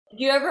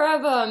Do you ever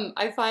have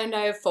I find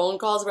I have phone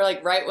calls where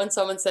like right when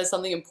someone says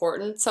something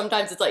important,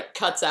 sometimes it's like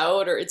cuts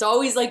out or it's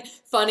always like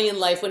funny in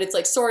life when it's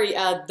like, sorry,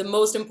 the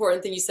most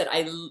important thing you said,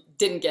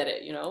 didn't get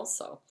it, you know?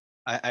 So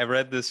I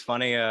read this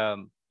funny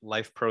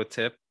life pro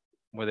tip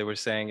where they were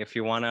saying if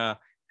you want to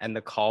end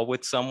the call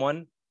with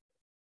someone,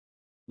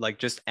 like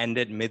just end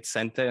it mid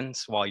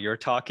sentence while you're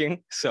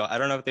talking. So I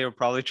don't know if they were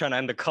probably trying to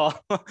end the call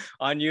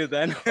on you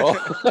then. Oh,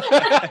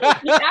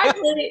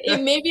 actually,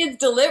 maybe it's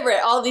deliberate.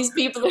 All these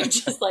people are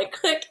just like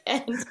click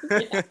and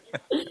yeah.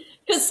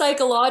 Because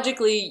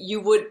psychologically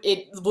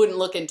it wouldn't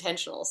look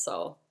intentional.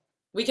 So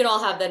we can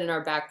all have that in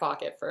our back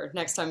pocket for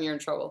next time you're in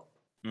trouble.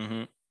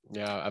 Hmm.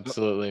 yeah,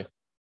 absolutely.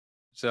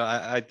 So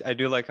I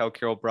do like how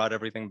Carol brought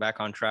everything back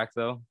on track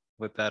though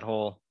with that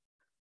whole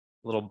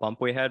little bump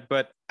we had.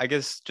 But I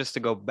guess just to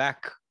go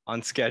back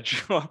on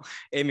schedule,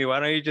 Amy, why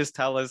don't you just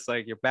tell us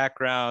like your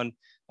background,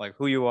 like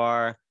who you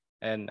are,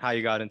 and how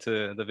you got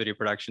into the video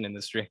production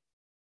industry?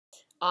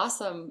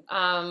 Awesome.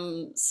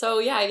 So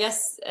yeah, I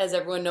guess as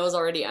everyone knows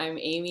already, I'm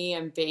Amy.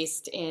 I'm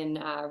based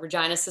in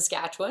Regina,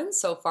 Saskatchewan,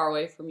 so far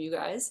away from you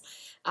guys.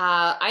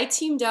 I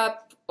teamed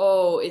up,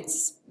 oh,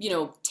 it's,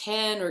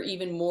 10 or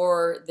even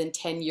more than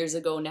 10 years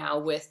ago now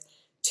with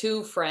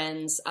two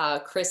friends,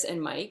 Chris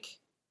and Mike,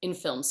 in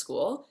film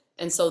school.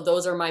 And so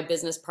those are my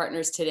business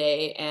partners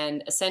today.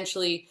 And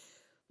essentially,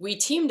 we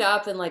teamed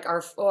up and like I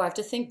have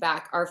to think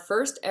back. Our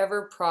first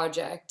ever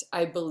project,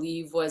 I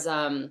believe, was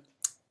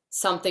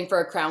something for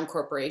a crown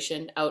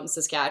corporation out in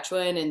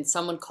Saskatchewan, and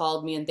someone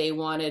called me and they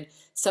wanted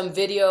some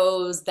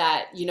videos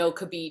that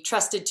could be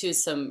trusted to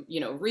some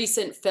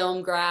recent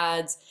film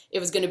grads. It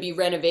was going to be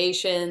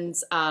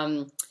renovations,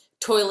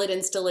 toilet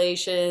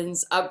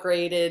installations,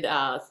 upgraded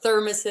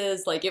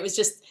thermoses. Like it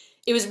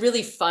was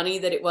really funny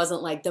that it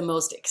wasn't like the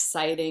most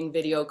exciting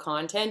video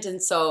content.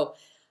 And so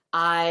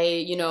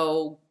I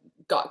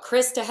got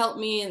Chris to help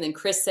me, and then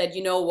Chris said,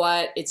 you know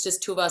what, it's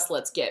just two of us,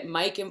 let's get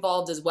Mike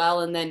involved as well.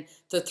 And then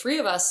the three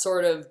of us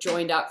sort of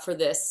joined up for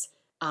this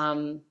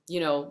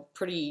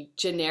pretty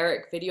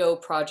generic video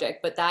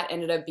project, but that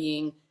ended up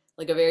being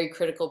like a very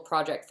critical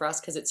project for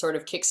us because it sort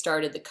of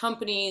kickstarted the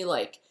company.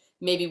 Like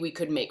maybe we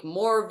could make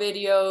more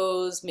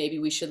videos, maybe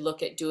we should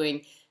look at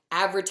doing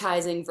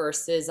advertising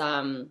versus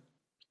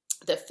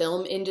the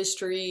film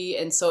industry.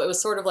 And so it was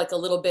sort of like a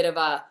little bit of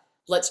a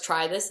let's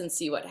try this and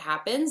see what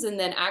happens. And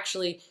then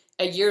actually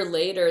a year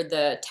later,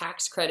 the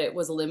tax credit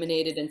was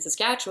eliminated in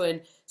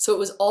Saskatchewan. So it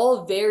was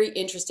all very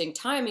interesting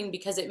timing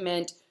because it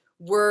meant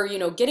we're,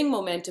 getting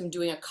momentum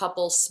doing a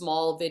couple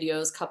small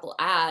videos, couple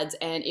ads,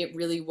 and it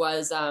really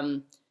was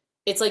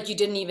it's like you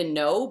didn't even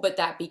know, but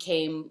that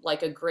became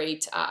like a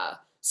great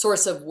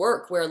source of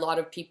work where a lot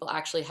of people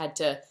actually had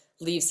to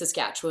leave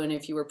Saskatchewan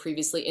if you were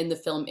previously in the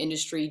film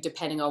industry,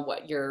 depending on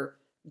what your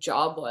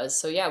job was.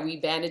 So yeah, we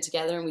banded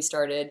together and we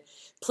started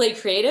Play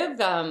Creative.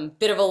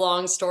 Bit of a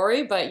long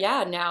story, but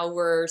yeah, now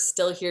we're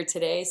still here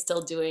today,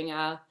 still doing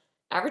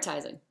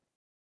advertising.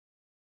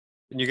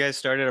 You guys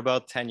started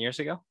about 10 years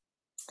ago?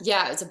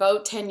 Yeah, it's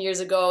about 10 years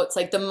ago. It's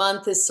like the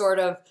month is sort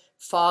of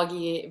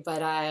foggy,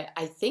 but I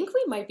think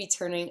we might be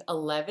turning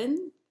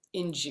 11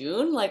 in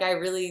June. Like I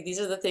really these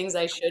are the things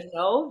I should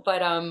know,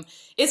 but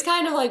it's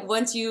kind of like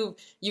once you've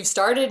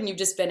started and you've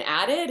just been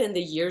at it and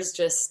the years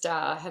just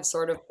have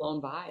sort of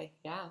flown by.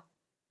 Yeah.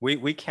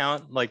 We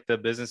count like the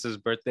business's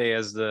birthday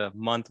as the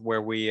month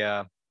where we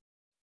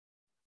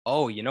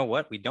oh, you know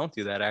what? We don't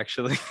do that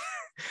actually.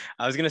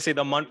 I was gonna say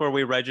the month where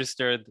we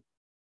registered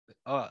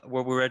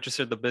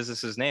the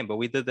business's name, but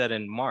we did that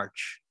in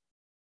March.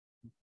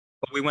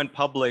 But we went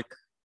public.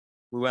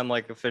 We went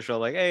like official,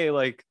 like, hey,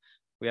 like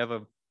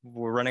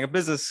we're running a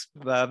business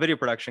video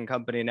production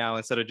company now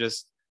instead of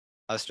just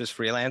us just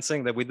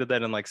freelancing. That we did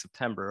that in like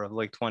September of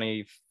like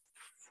 14.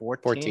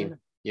 2014.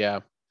 Yeah.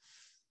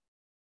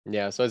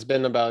 Yeah. So it's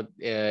been about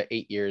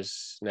 8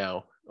 years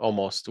now,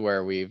 almost,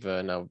 where we've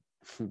now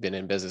been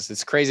in business.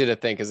 It's crazy to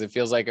think because it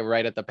feels like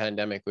right at the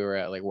pandemic, we were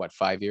at like what,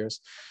 5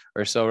 years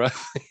or so,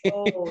 roughly.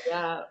 Oh,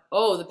 yeah.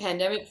 Oh, the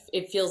pandemic,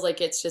 it feels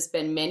like it's just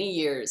been many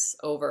years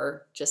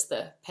over just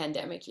the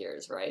pandemic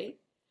years, right?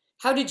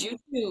 How did you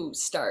two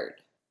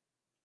start?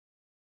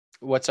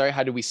 What, sorry,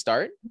 how did we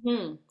start?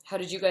 How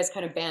did you guys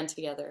kind of band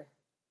together?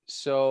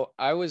 So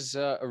I was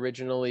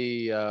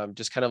originally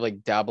just kind of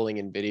like dabbling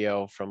in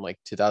video from like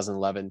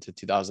 2011 to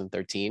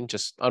 2013,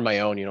 just on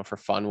my own, for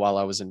fun while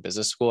I was in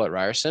business school at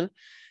Ryerson.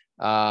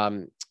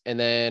 And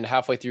then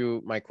halfway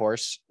through my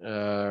course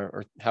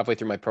or halfway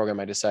through my program,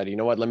 I decided, you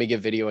know what, let me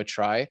give video a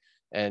try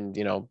and,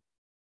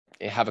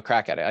 have a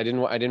crack at it. I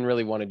didn't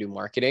really want to do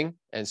marketing.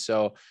 And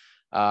so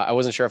I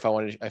wasn't sure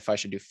if I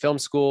should do film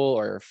school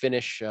or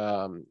finish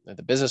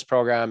the business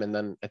program. And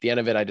then at the end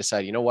of it, I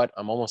decided, you know what,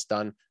 I'm almost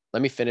done.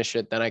 Let me finish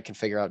it. Then I can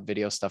figure out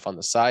video stuff on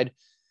the side.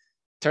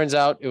 Turns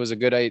out it was a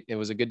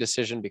good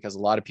decision because a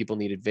lot of people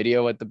needed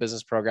video at the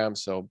business program.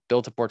 So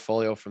built a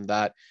portfolio from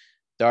that.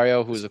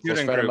 Dario, The who's a close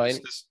student friend of groups,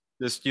 mine.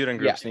 the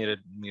student Yeah, groups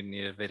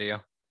needed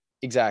video.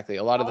 exactly.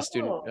 A lot of the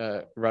student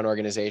Oh, run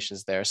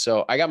organizations there.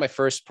 So I got my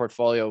first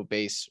portfolio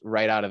base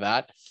right out of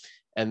that.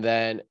 And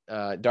then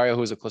Dario,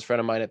 who was a close friend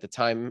of mine at the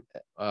time,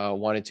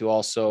 wanted to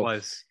also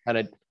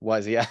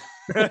yeah,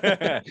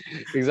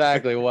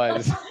 exactly,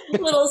 was.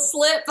 Little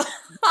slip.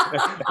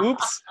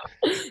 Oops.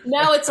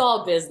 Now it's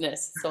all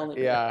business. It's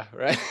only Yeah,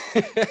 right.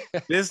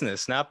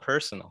 Business, not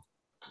personal.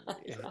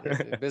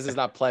 Business,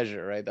 not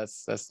pleasure, right?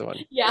 That's the one.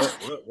 Yeah.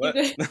 What?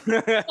 You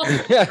Where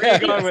are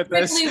you going with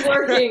this? strictly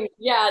working.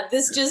 Yeah,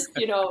 this just,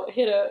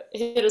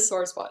 hit a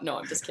sore spot. No,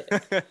 I'm just kidding.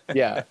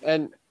 Yeah.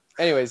 And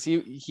anyways,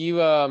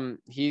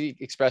 he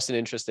expressed an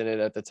interest in it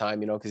at the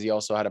time, because he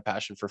also had a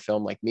passion for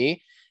film like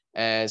me.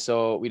 And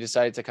so we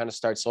decided to kind of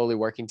start slowly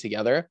working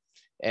together.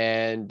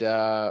 And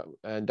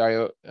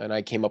Dario and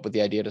I came up with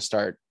the idea to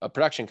start a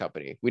production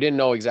company. We didn't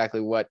know exactly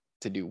what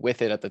to do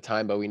with it at the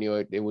time, but we knew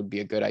it would be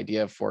a good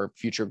idea for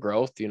future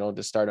growth,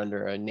 to start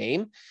under a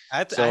name. I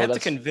had to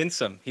convince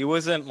him. He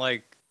wasn't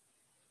like,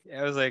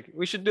 I was like,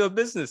 we should do a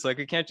business. Like,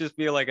 it can't just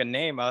be like a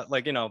name,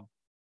 like,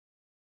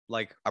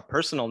 like our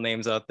personal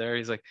names out there.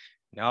 He's like,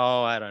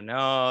 no, I don't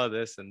know,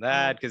 this and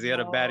that, because he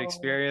had a bad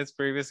experience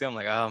previously. I'm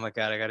like, oh my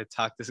God, I got to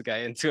talk this guy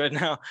into it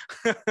now.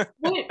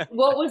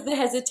 What was the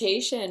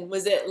hesitation?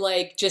 Was it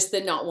like just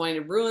the not wanting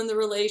to ruin the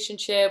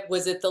relationship?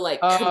 Was it the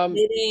like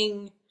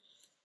committing?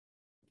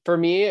 For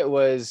me, it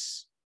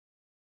was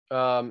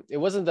it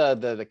wasn't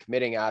the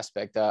committing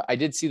aspect. I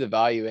did see the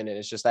value in it.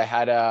 It's just I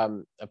had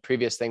a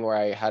previous thing where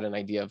I had an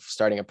idea of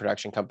starting a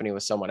production company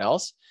with someone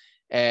else,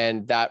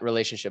 and that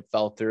relationship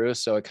fell through.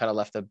 So it kind of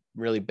left a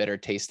really bitter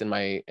taste in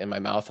my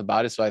mouth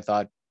about it. So I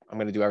thought I'm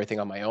going to do everything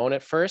on my own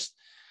at first.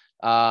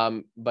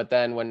 But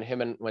then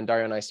when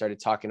Dario and I started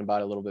talking about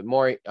it a little bit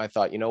more, I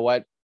thought, you know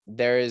what,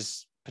 there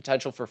is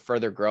potential for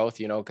further growth,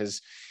 because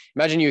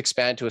imagine you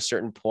expand to a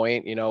certain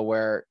point,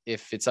 where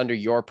if it's under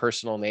your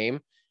personal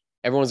name,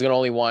 everyone's going to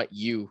only want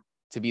you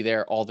to be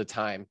there all the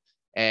time.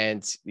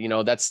 And,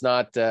 that's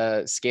not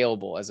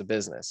scalable as a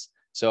business.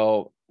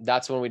 So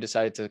that's when we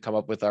decided to come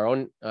up with our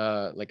own,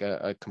 like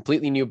a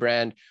completely new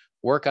brand,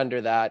 work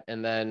under that.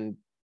 And then,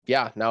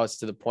 yeah, now it's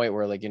to the point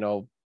where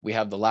we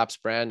have the Laps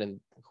brand, and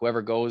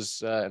whoever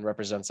goes and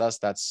represents us,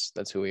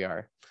 that's who we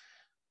are.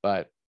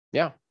 But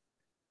yeah.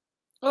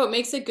 Oh, it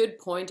makes a good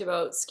point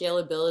about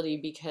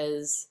scalability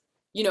because,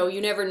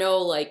 you never know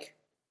like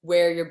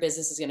where your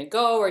business is going to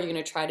go. Are you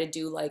going to try to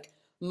do like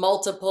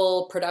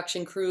multiple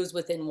production crews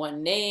within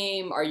one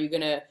name? Are you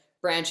going to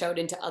branch out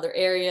into other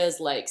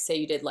areas? Like say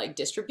you did like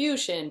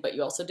distribution, but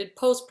you also did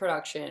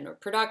post-production or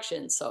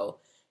production. So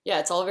yeah,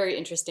 it's all very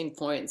interesting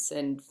points.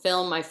 And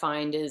film, I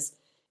find it's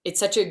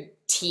such a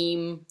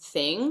team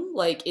thing.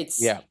 Like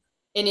Yeah.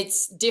 and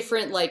it's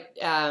different. Like,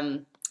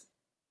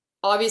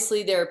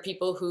 obviously there are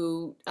people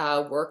who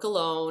work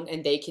alone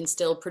and they can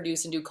still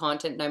produce and do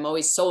content, and I'm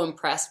always so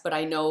impressed, but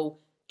I know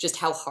just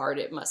how hard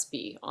it must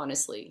be,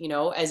 honestly,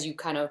 as you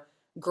kind of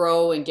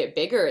grow and get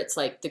bigger. It's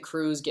like the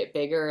crews get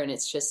bigger, and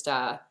it's just the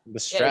yeah,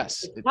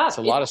 stress, it's it's tough,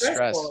 a lot it's of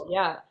stress. stressful,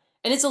 yeah.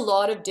 And it's a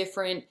lot of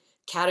different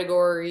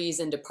categories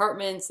and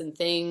departments and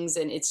things,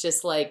 and it's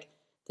just like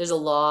there's a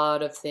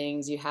lot of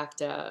things you have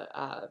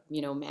to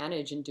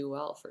manage and do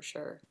well, for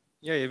sure.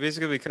 Yeah, you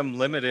basically become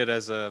limited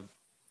as a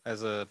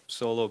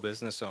solo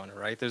business owner,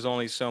 right? There's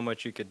only so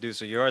much you could do.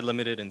 So you are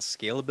limited in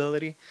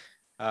scalability.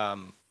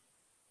 Um,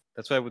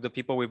 that's why with the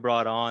people we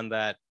brought on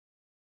that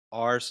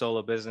are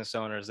solo business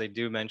owners, they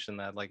do mention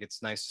that like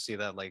it's nice to see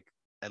that like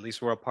at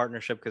least we're a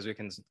partnership because we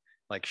can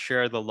like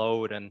share the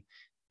load, and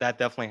that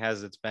definitely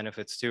has its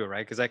benefits too,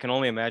 right? Because I can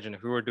only imagine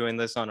if we were doing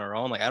this on our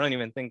own, like I don't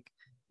even think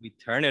we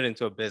turn it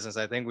into a business.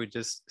 I think we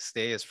just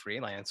stay as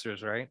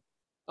freelancers, right?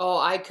 Oh,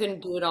 I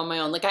couldn't do it on my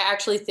own. Like I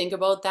actually think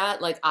about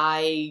that. Like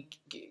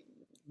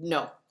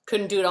no,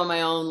 couldn't do it on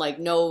my own. Like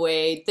no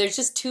way. There's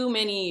just too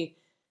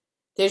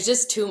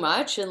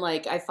much. And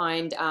like I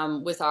find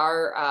with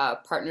our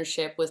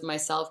partnership with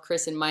myself,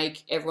 Chris and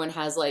Mike, everyone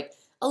has like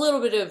a little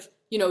bit of,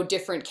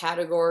 different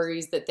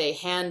categories that they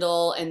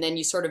handle, and then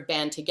you sort of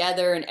band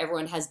together and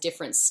everyone has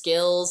different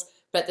skills,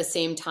 but at the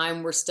same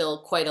time we're still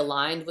quite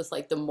aligned with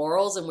like the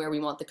morals and where we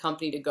want the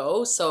company to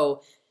go.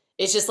 So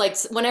it's just like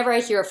whenever I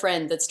hear a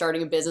friend that's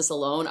starting a business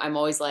alone, I'm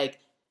always like,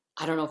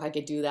 I don't know if I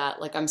could do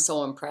that. Like I'm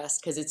so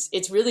impressed because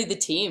it's really the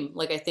team.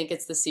 Like I think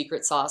it's the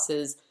secret sauce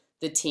is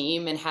the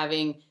team, and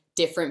having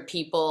different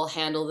people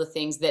handle the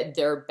things that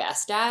they're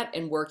best at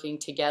and working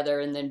together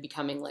and then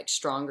becoming like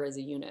stronger as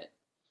a unit.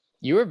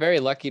 You were very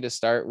lucky to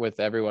start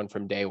with everyone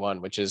from day one,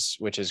 which is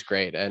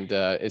great. And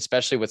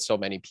especially with so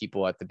many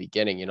people at the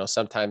beginning,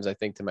 sometimes I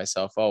think to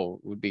myself,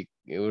 oh, it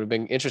would have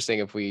been interesting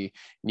if we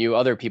knew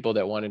other people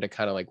that wanted to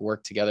kind of like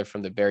work together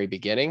from the very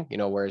beginning,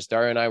 whereas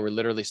Dara and I were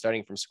literally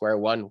starting from square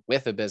one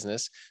with a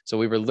business. So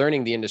we were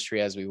learning the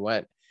industry as we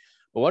went.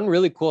 But one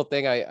really cool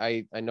thing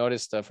I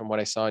noticed from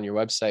what I saw on your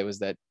website was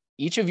that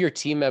each of your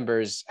team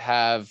members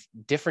have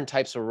different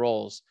types of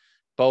roles,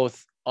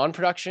 both on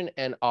production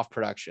and off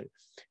production,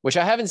 which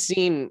I haven't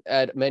seen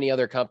at many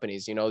other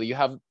companies. You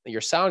have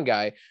your sound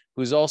guy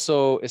who's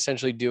also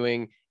essentially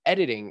doing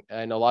editing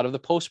and a lot of the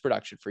post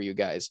production for you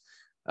guys.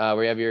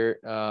 where you have your,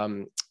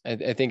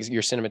 I think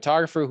your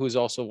cinematographer, who's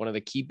also one of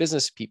the key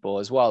business people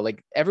as well.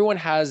 Like everyone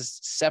has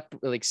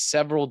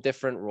several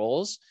different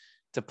roles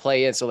to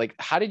play in. So like,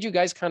 how did you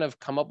guys kind of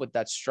come up with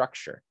that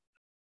structure?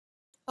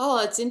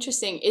 Oh, it's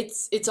interesting.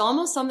 It's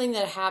almost something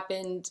that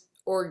happened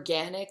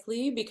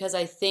organically because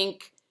I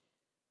think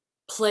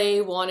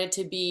play wanted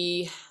to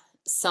be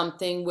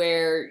something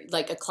where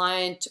like a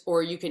client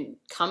or you can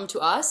come to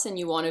us and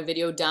you want a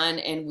video done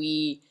and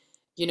we,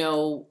 you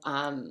know,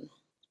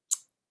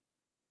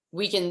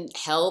 we can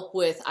help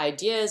with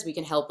ideas, we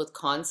can help with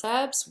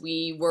concepts.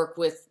 We work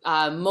with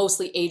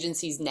mostly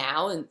agencies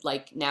now and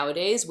like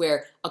nowadays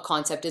where a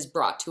concept is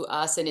brought to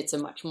us and it's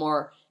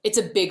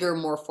a bigger,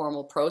 more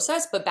formal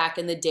process. But back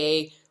in the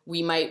day,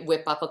 we might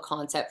whip up a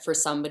concept for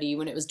somebody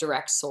when it was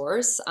direct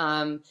source.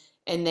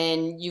 And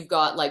then you've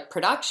got like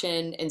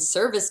production and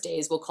service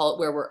days, we'll call it,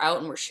 where we're out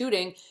and we're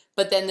shooting.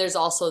 But then there's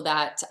also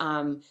that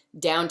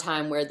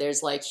downtime where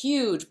there's like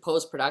huge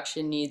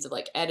post-production needs of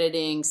like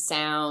editing,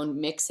 sound,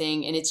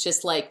 mixing, and it's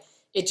just like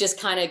it just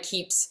kind of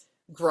keeps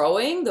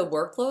growing the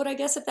workload, I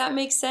guess, if that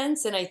makes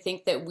sense. And I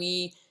think that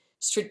we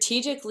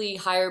strategically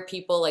hire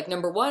people like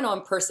number one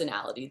on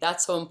personality.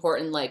 That's so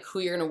important, like who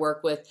you're going to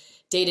work with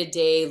day to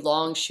day,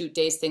 long shoot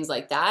days, things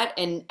like that.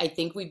 And I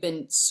think we've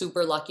been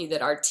super lucky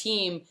that our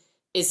team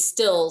is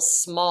still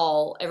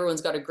small.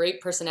 Everyone's got a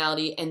great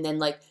personality and then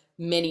like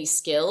many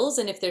skills.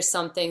 And if there's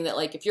something that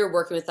like if you're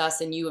working with us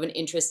and you have an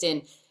interest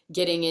in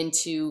getting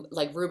into,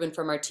 like Ruben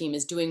from our team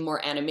is doing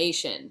more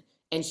animation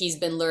and he's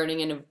been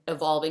learning and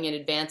evolving and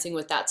advancing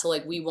with that. So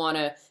like we want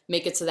to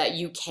make it so that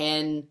you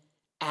can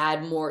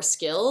add more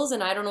skills.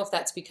 And I don't know if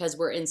that's because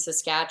we're in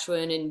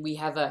Saskatchewan and we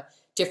have a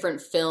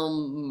different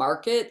film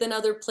market than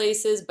other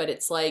places, but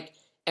it's like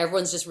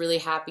everyone's just really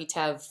happy to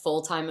have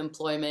full-time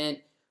employment.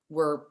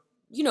 We're,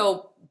 you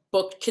know,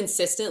 booked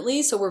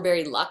consistently, so we're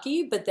very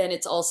lucky, but then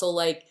it's also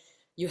like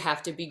you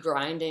have to be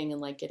grinding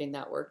and like getting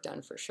that work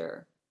done for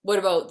sure. What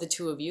about the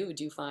two of you?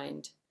 Do you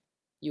find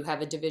you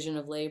have a division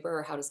of labor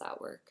or how does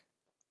that work?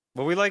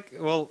 But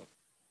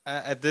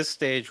at this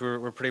stage,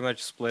 we're pretty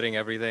much splitting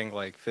everything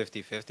like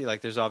 50-50.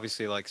 Like there's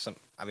obviously like some,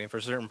 I mean, for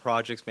certain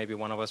projects, maybe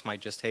one of us might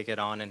just take it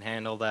on and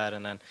handle that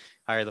and then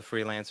hire the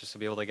freelancers to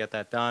be able to get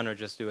that done or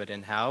just do it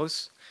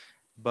in-house.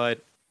 But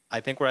I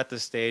think we're at the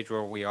stage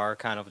where we are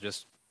kind of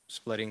just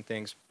splitting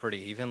things pretty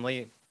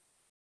evenly.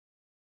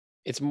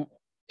 It's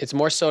it's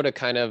more so to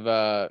kind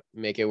of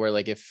make it where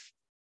like if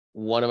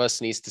one of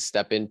us needs to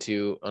step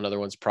into another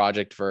one's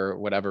project for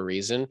whatever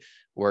reason,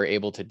 we're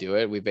able to do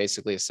it. We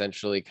basically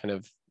essentially kind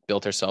of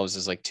built ourselves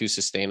as like two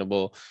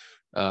sustainable,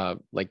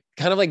 like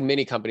kind of like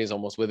mini companies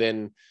almost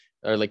within,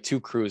 or like two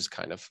crews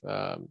kind of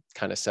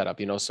set up,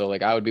 you know. So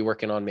like I would be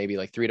working on maybe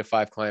like 3 to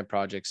 5 client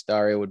projects.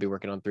 Dario would be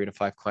working on 3 to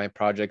 5 client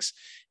projects.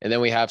 And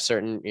then we have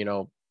certain, you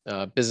know,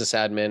 business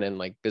admin and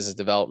like business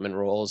development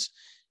roles,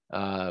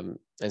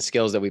 and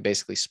skills that we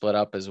basically split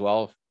up as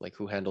well, like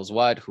who handles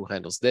what, who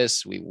handles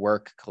this. We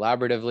work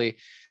collaboratively.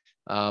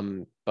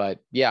 But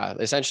yeah,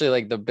 essentially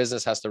like the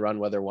business has to run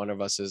whether one of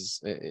us is,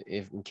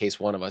 if in case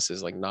one of us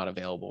is like not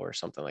available or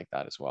something like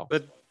that as well.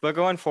 But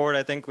going forward,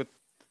 I think with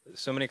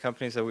so many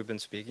companies that we've been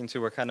speaking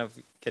to, we're kind of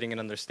getting an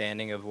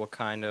understanding of what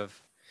kind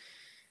of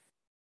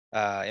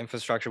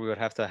infrastructure we would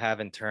have to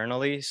have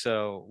internally.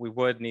 So we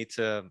would need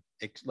to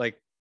like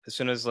as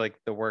soon as like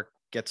the work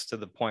gets to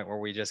the point where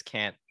we just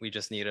can't, we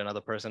just need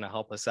another person to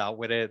help us out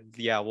with it.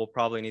 Yeah, we'll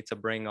probably need to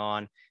bring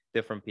on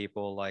different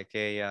people, like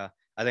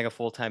I think a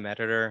full-time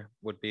editor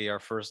would be our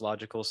first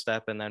logical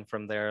step, and then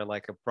from there,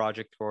 like a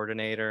project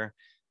coordinator,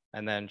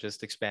 and then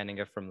just expanding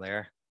it from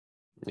there.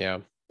 Yeah.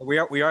 We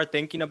are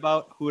thinking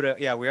about who to,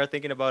 yeah, we are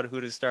thinking about who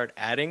to start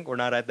adding. We're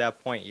not at that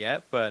point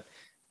yet, but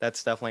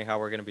that's definitely how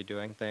we're going to be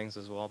doing things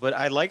as well. But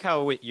I like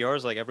how with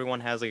yours, like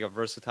everyone has like a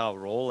versatile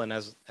role, and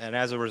as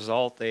a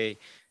result, they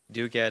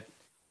do get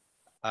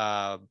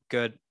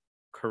good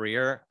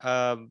career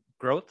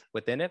growth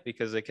within it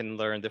because they can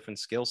learn different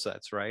skill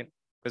sets, right?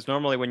 Because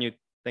normally when you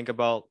think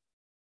about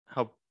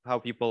how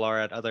people are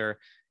at other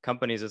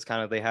companies, it's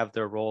kind of they have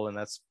their role and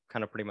that's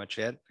kind of pretty much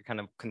it. They're kind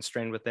of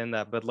constrained within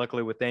that. But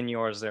luckily within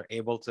yours, they're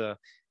able to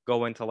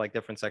go into like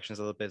different sections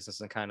of the business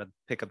and kind of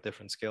pick up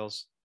different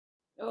skills.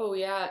 Oh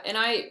yeah, and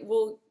I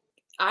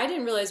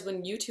didn't realize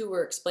when you two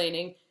were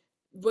explaining,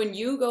 when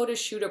you go to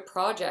shoot a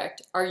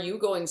project, are you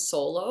going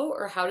solo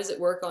or how does it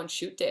work on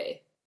shoot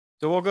day?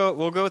 So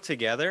we'll go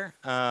together.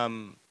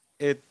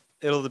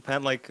 It'll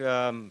depend. Like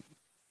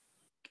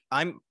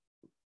I'm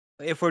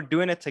if we're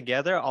doing it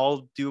together,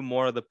 I'll do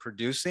more of the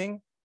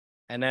producing,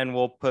 and then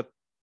we'll put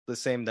the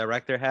same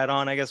director hat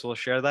on. I guess we'll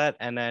share that,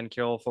 and then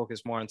Kirill will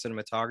focus more on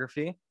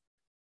cinematography.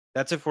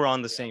 That's if we're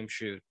on the same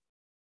shoot.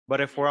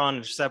 But if we're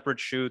on separate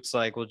shoots,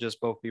 like we'll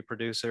just both be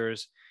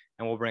producers,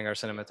 and we'll bring our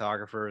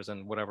cinematographers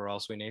and whatever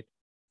else we need.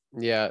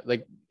 Yeah,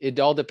 like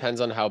it all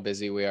depends on how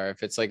busy we are.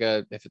 If it's like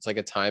a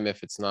time,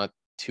 if it's not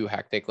too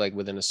hectic, like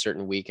within a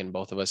certain week, and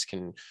both of us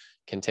can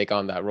take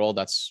on that role,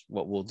 that's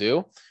what we'll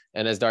do.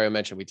 And as Dario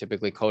mentioned, we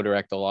typically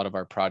co-direct a lot of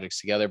our projects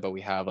together, but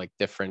we have like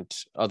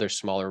different other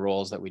smaller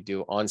roles that we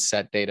do on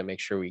set day to make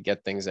sure we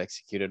get things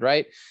executed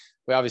right.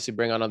 we obviously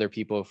bring on other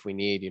people if we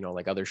need,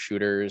 like other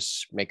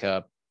shooters,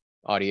 makeup,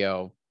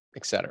 audio,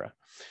 etc.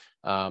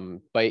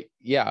 But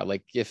yeah,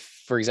 like if,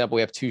 for example,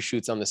 we have 2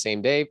 shoots on the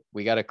same day,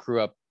 we got to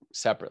crew up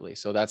separately.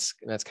 So that's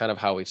kind of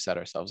how we've set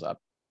ourselves up.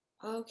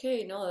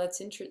 Okay, no,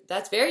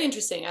 that's very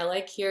interesting. I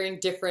like hearing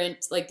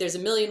different, like there's a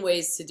million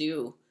ways to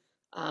do.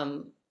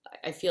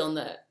 I feel in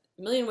the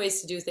million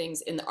ways to do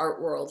things in the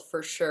art world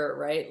for sure,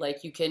 right?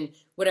 Like you can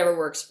whatever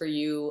works for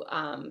you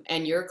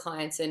and your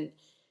clients. And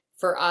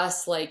for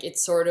us, like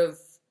it's sort of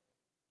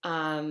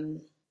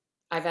um,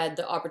 I've had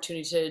the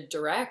opportunity to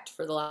direct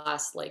for the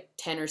last like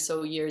 10 or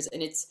so years,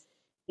 and it's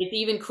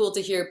even cool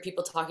to hear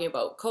people talking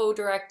about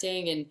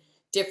co-directing and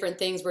different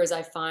things. Whereas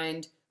I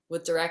find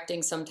with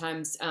directing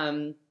sometimes,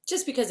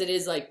 just because it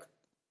is like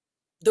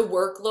the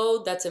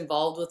workload that's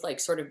involved with like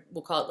sort of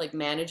we'll call it like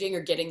managing or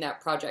getting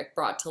that project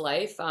brought to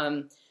life.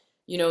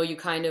 You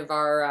kind of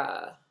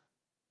are.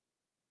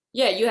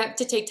 Yeah, you have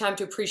to take time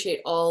to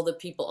appreciate all the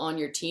people on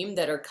your team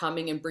that are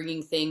coming and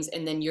bringing things,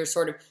 and then you're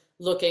sort of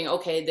looking,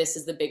 okay, this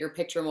is the bigger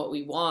picture and what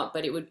we want.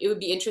 But it would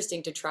be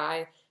interesting to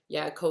try,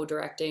 yeah,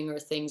 co-directing or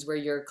things where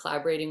you're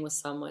collaborating with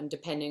someone,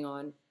 depending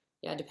on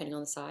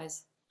the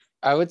size.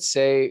 I would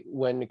say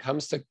when it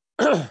comes to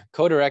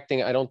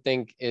co-directing, I don't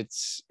think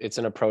it's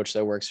an approach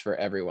that works for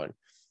everyone.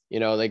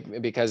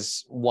 Like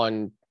because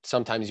one,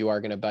 sometimes you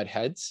are going to butt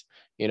heads,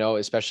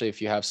 especially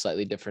if you have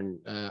slightly different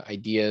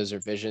ideas or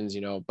visions,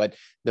 but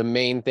the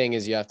main thing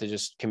is you have to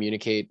just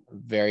communicate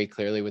very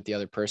clearly with the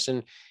other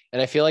person.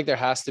 And I feel like there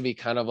has to be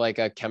kind of like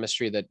a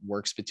chemistry that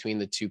works between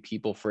the 2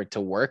 people for it to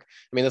work.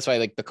 I mean, that's why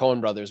like the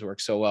Coen brothers work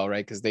so well,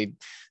 right? Because they've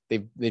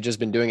just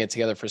been doing it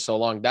together for so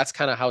long. That's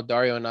kind of how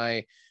Dario and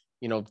I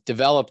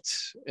developed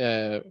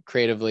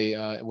creatively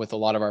with a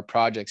lot of our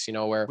projects,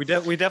 where we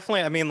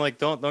definitely, I mean, like,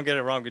 don't get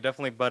it wrong. We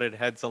definitely butted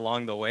heads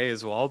along the way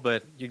as well,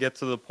 but you get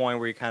to the point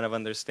where you kind of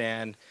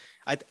understand.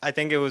 I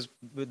think it was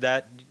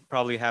that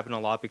probably happened a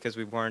lot because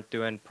we weren't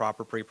doing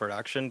proper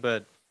pre-production,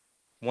 but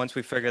once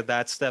we figured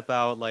that step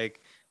out, like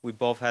we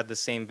both had the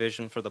same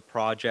vision for the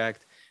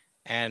project.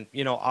 And,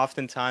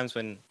 oftentimes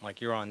when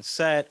like you're on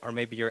set or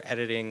maybe you're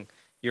editing,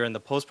 you're in the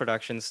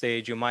post-production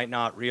stage, you might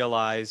not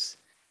realize,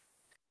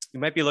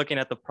 you might be looking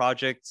at the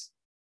project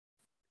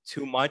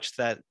too much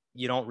that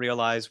you don't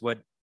realize what,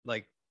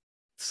 like,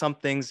 some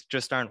things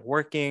just aren't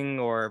working,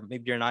 or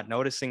maybe you're not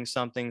noticing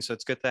something. So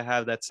it's good to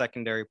have that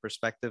secondary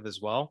perspective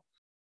as well.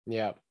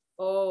 yeah,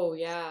 Oh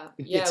yeah,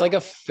 it's yeah. like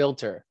a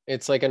filter.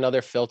 It's like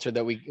another filter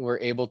that we were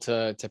able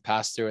to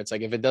pass through. It's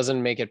like if it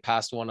doesn't make it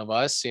past one of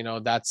us,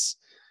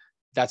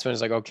 that's when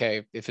it's like,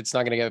 okay, if it's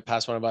not going to get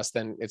past one of us,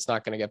 then it's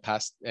not going to get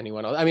past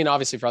anyone else. I mean,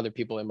 obviously for other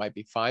people it might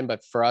be fine,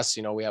 but for us,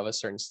 we have a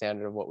certain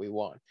standard of what we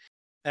want.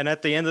 And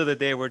at the end of the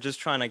day, we're just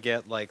trying to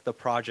get like the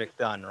project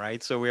done,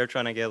 right? So we are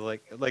trying to get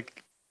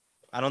like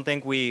I don't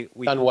think we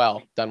Done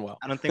well.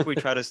 I don't think we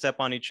try to step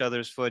on each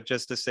other's foot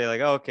just to say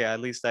like, oh, okay,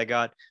 at least I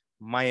got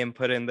my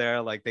input in there.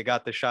 Like they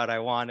got the shot I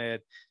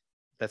wanted.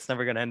 That's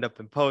never going to end up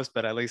in post,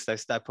 but at least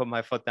I put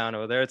my foot down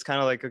over there. It's kind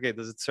of like, okay,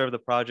 does it serve the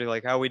project?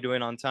 Like, how are we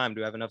doing on time?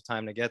 Do we have enough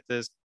time to get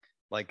this?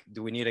 Like,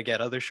 do we need to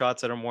get other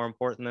shots that are more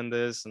important than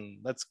this? And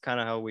that's kind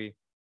of how we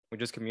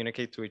just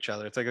communicate to each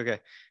other. It's like, okay,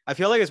 I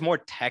feel like it's more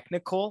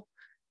technical,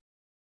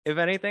 if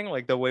anything,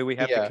 like the way we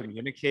have to Yeah.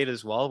 communicate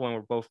as well when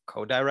we're both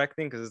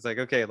co-directing, because it's like,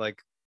 okay,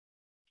 like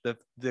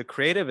the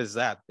creative is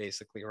that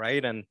basically,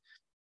 right? And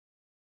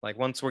like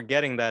once we're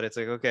getting that, it's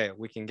like, okay,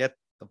 we can get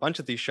a bunch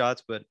of these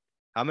shots, but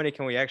how many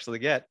can we actually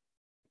get,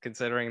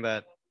 considering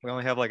that we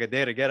only have like a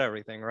day to get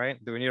everything,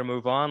 right? Do we need to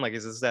move on? Like,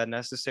 is this that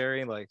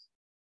necessary? Like,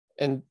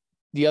 And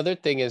the other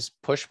thing is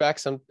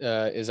pushback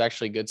is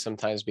actually good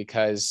sometimes,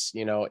 because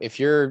if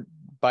you're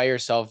by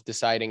yourself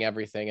deciding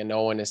everything and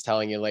no one is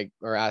telling you like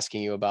or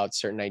asking you about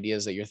certain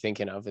ideas that you're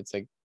thinking of, it's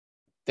like,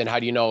 then how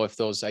do you know if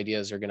those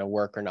ideas are going to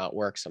work or not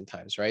work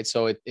sometimes, right?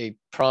 So it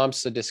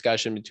prompts a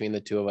discussion between the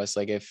 2 of us.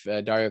 Like if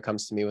Dario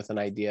comes to me with an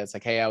idea, it's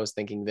like, hey, I was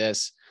thinking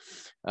this,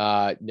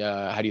 how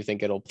do you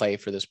think it'll play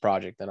for this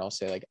project? And I'll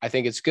say like, I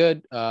think it's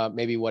good.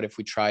 Maybe what if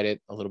we tried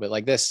it a little bit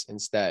like this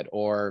instead,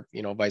 or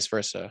vice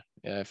versa.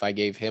 If I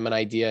gave him an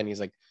idea and he's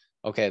like,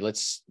 okay,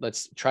 let's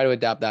try to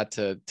adapt that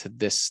to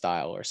this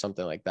style or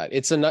something like that.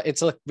 It's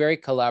a very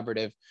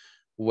collaborative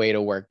way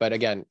to work, but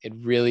again, it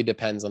really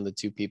depends on the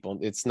 2 people.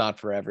 It's not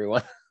for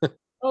everyone.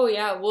 Oh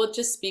yeah, well it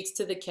just speaks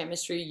to the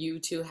chemistry you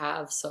two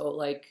have. So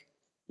like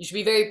you should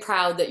be very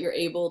proud that you're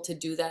able to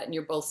do that and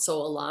you're both so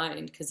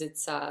aligned because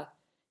it's yeah,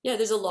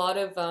 there's a lot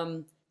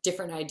of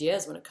different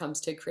ideas when it comes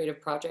to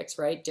creative projects,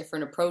 right?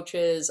 Different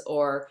approaches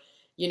or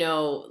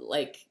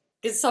like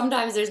because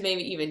sometimes there's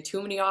maybe even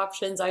too many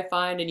options I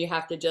find and you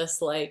have to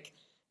just like,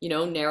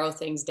 narrow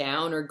things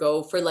down or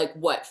go for like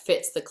what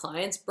fits the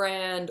client's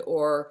brand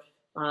or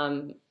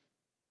um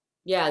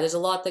yeah, there's a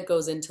lot that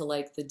goes into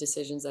like the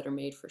decisions that are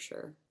made for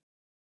sure.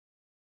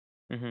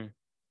 mm-hmm.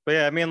 But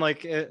yeah, I mean,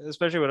 like,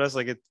 especially with us,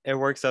 like it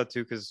works out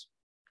too, because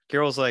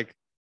Carol's like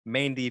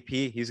main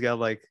DP. He's got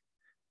like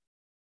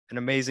an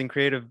amazing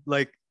creative,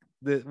 like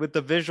with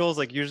the visuals.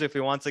 Like usually, if he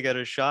wants to get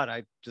a shot,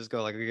 I just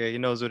go like, okay, he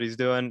knows what he's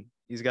doing.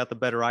 He's got the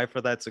better eye for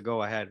that, so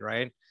go ahead,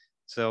 right?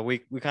 So we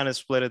kind of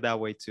split it that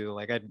way too.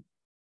 Like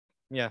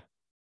yeah,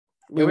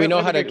 We we know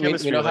have how a to good we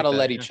chemistry know how like to that.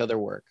 let Yeah, each other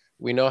work.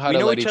 We know how we to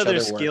know let each each other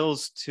other's work.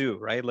 skills too,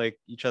 right? Like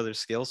each other's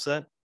skill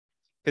set.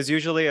 Because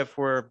usually if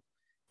we're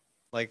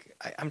like,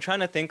 I'm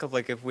trying to think of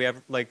like if we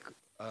have like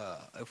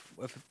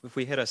if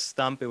we hit a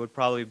stump, it would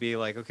probably be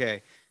like,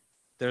 okay,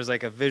 there's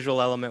like a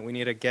visual element we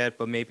need to get,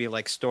 but maybe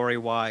like story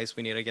wise,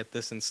 we need to get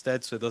this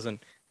instead, so it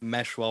doesn't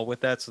mesh well with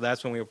that. So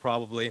that's when we would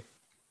probably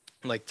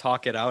like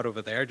talk it out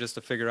over there just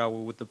to figure out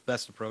what the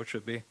best approach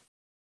would be.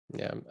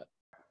 Yeah.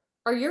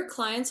 Are your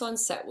clients on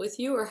set with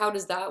you, or how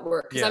does that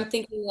work? Because Yeah. I'm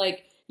thinking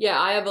like, yeah,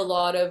 I have a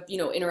lot of,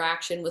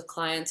 interaction with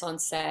clients on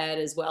set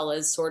as well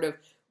as sort of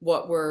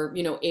what we're,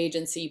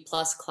 agency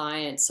plus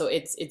clients. So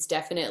it's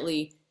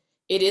definitely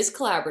it is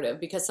collaborative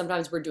because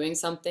sometimes we're doing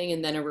something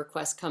and then a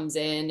request comes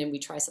in and we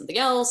try something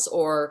else,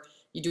 or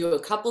you do a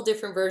couple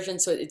different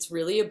versions. So it's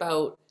really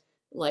about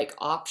like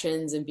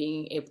options and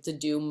being able to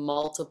do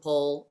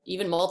multiple,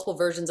 even multiple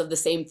versions of the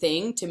same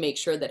thing to make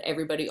sure that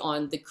everybody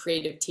on the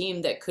creative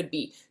team, that could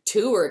be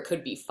two or it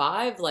could be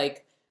five.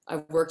 Like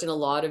I've worked in a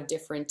lot of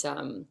different,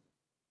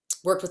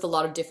 worked with a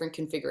lot of different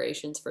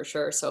configurations for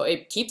sure. So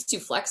it keeps you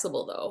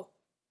flexible though.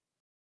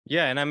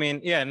 Yeah, and I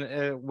mean, yeah,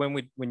 and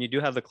when you do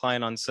have the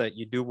client on set,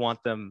 you do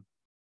want them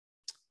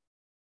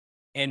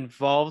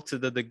involved to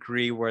the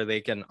degree where they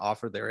can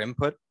offer their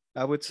input,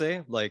 I would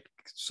say. Like,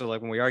 so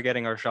like when we are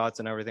getting our shots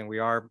and everything, we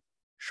are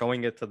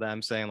showing it to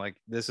them, saying like,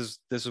 this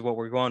is what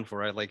we're going for,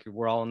 right? Like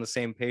we're all on the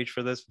same page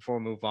for this before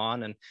we move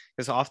on. And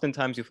because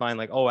oftentimes you find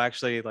like, oh,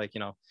 actually, like,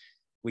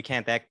 we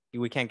can't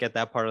get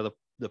that part of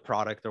the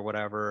product or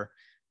whatever.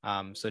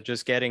 So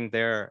just getting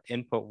their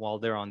input while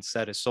they're on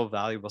set is so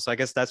valuable. So I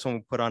guess that's when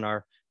we put on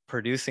our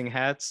producing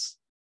hats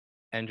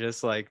and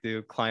just like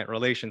do client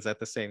relations at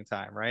the same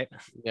time, right?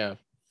 Yeah.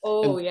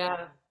 Oh And yeah.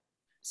 And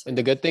So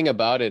the good thing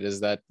about it is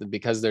that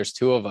because there's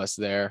two of us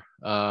there,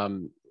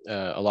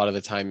 a lot of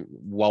the time,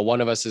 while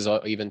one of us is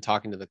even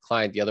talking to the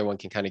client, the other one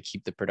can kind of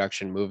keep the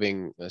production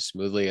moving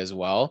smoothly as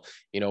well.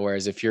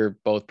 Whereas if you're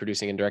both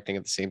producing and directing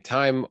at the same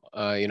time,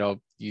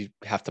 you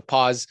have to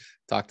pause,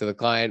 talk to the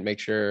client, make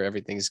sure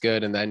everything's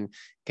good, and then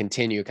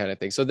continue kind of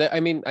thing. So that, I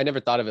mean, I never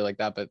thought of it like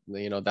that, but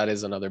that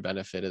is another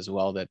benefit as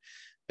well that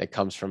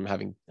comes from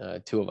having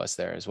two of us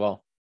there as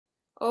well.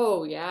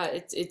 oh yeah,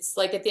 it's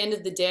like at the end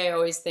of the day, I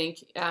always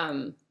think,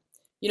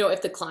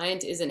 if the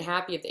client isn't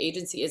happy, if the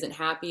agency isn't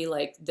happy,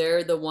 like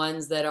they're the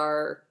ones that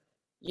are,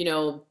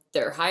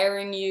 they're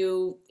hiring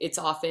you. It's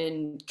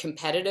often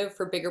competitive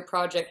for bigger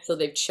projects, so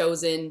they've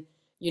chosen,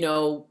 you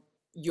know,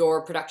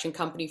 your production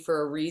company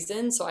for a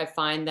reason. So I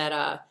find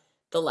that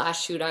the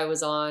last shoot I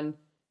was on,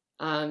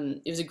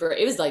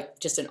 it was like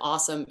just an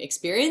awesome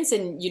experience.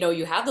 And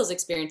you have those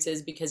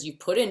experiences because you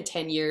put in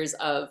 10 years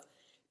of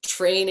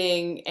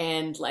training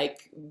and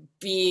like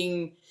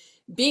being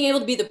being able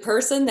to be the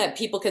person that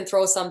people can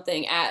throw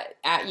something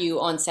at you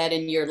on set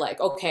and you're like,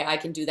 okay, I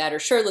can do that, or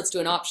sure, let's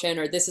do an option,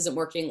 or this isn't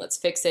working, let's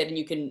fix it. And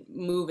you can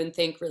move and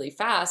think really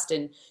fast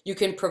and you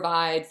can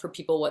provide for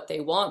people what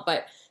they want.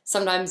 But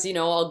sometimes,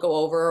 I'll go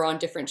over on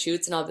different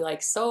shoots and I'll be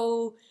like,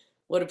 so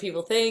what do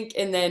people think?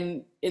 And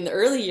then in the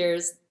early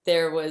years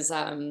there was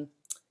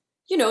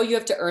you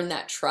have to earn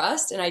that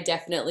trust. And I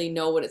definitely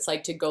know what it's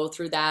like to go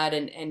through that,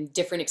 and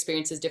different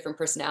experiences, different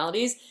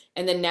personalities.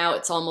 And then now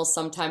it's almost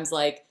sometimes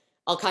like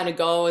I'll kind of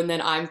go and then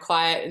I'm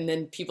quiet and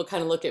then people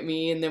kind of look at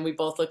me and then we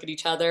both look at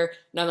each other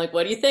and I'm like,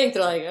 what do you think?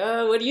 They're like,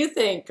 what do you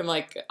think? I'm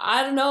like,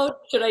 I don't know.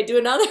 Should I do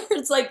another?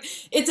 It's like,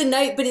 it's a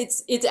night, but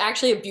it's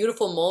actually a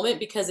beautiful moment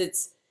because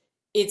it's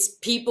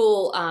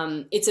people,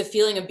 it's a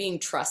feeling of being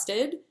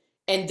trusted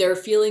and they're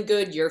feeling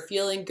good, you're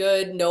feeling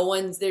good. No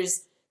one's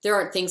there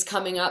aren't things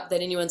coming up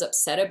that anyone's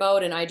upset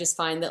about. And I just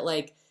find that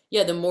like,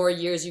 yeah, the more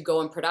years you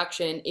go in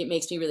production, it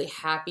makes me really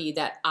happy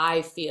that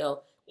I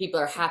feel people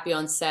are happy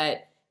on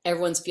set.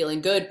 Everyone's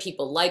feeling good.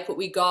 People like what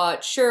we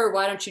got. Sure,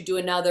 why don't you do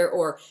another?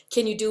 Or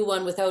can you do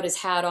one without his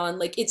hat on?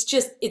 Like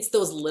it's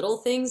those little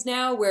things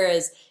now.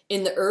 Whereas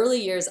in the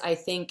early years, I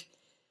think,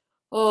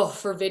 oh,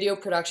 for video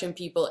production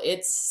people,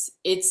 it's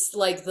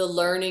like the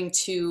learning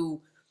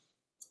to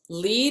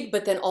lead,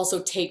 but then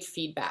also take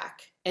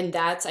feedback. And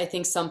that's, I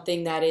think,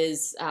 something that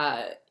is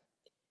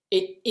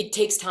it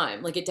takes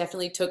time. Like it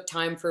definitely took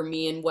time for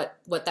me, and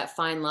what that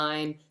fine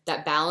line,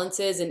 that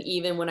balance is. And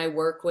even when I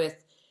work with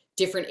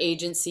different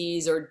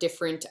agencies or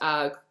different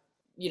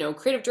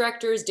creative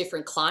directors,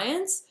 different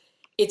clients,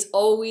 it's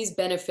always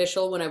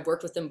beneficial when I've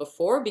worked with them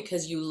before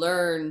because you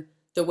learn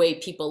the way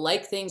people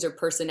like things or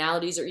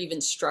personalities or even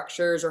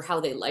structures or how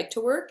they like to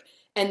work.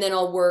 And then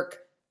I'll work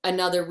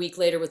another week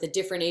later with a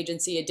different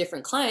agency, a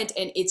different client,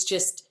 and it's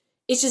just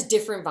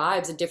different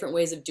vibes and different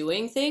ways of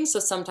doing things. So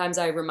sometimes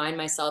I remind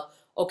myself,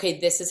 okay,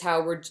 this is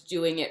how we're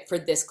doing it for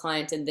this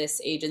client and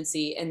this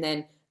agency. And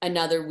then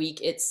another week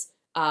it's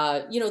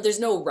there's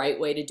no right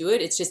way to do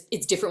it.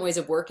 It's different ways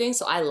of working.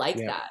 So I like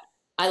Yeah. that.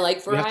 I like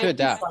You have to variety, so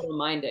adapt. I don't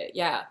mind it.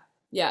 Yeah.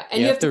 Yeah. And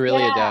You have to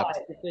really adapt.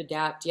 you have to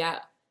adapt. Yeah.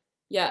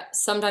 Yeah.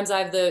 Sometimes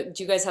do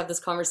you guys have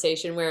this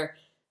conversation where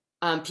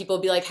people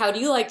will be like, how do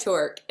you like to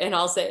work? And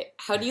I'll say,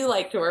 how do you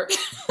like to work?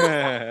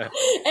 And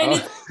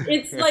Oh,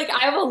 it's like I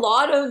have a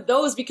lot of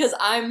those because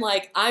I'm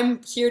like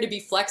I'm here to be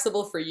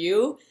flexible for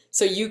you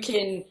so you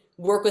can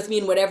work with me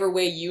in whatever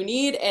way you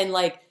need. And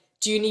like,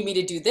 do you need me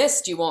to do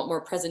this? Do you want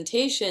more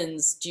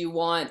presentations? Do you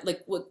want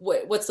like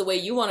what's the way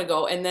you want to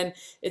go? And then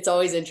it's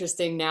always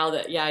interesting now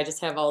that yeah, I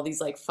just have all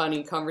these like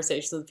funny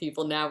conversations with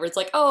people now where it's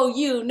like, oh,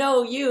 you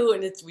know you,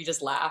 and it's we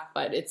just laugh.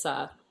 But it's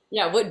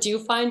yeah, what do you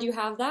find you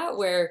have that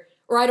where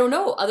or I don't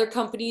know, other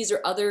companies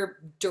or other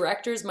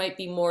directors might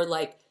be more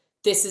like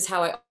this is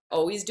how I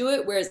always do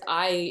it. Whereas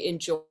I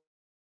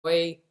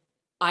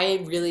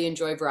really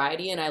enjoy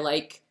variety and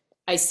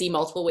I see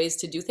multiple ways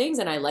to do things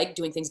and I like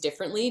doing things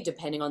differently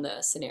depending on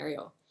the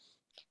scenario.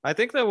 I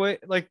think that way,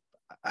 like,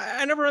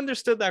 I never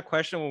understood that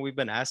question when we've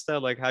been asked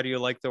that, like, how do you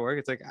like to work?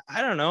 It's like,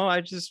 I don't know.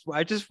 I just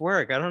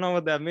work. I don't know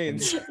what that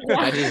means.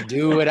 I Yeah. just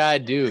do what I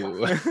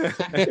do.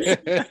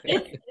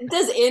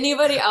 Does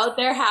anybody out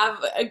there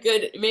have a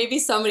good, maybe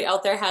somebody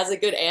out there has a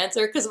good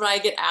answer? Because when I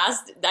get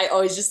asked, I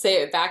always just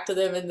say it back to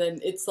them. And then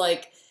it's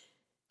like,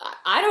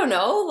 I don't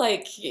know,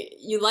 like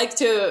you like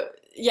to,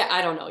 yeah,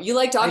 I don't know. You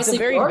like to It's a obviously be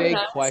very vague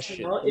organized, question.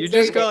 You it's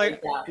very just go vague,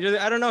 like,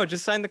 yeah. I don't know,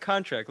 just sign the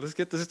contract. Let's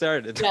get this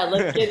started. Yeah,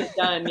 let's get it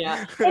done.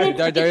 Yeah. And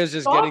it's Daria's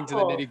just getting to the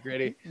thoughtful. nitty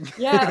gritty.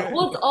 Yeah.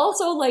 Well, it's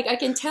also like I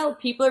can tell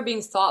people are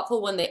being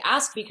thoughtful when they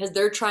ask because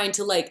they're trying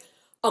to like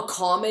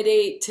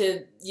accommodate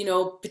to,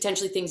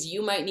 potentially things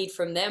you might need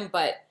from them.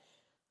 But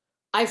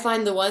I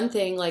find the one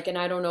thing like, and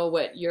I don't know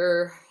what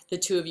the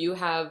two of you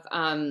have,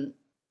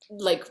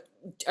 like,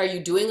 are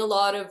you doing a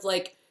lot of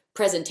like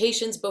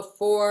presentations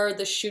before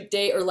the shoot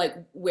day or like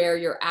where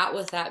you're at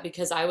with that?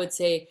 Because I would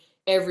say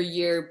every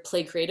year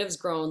Play Creative's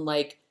grown,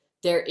 like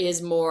there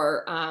is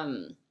more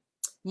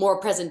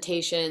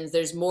presentations.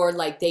 There's more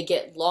like they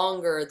get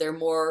longer, they're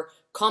more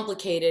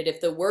complicated. If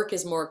the work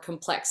is more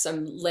complex,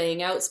 I'm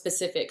laying out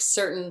specifics.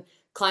 Certain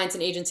clients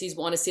and agencies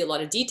want to see a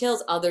lot of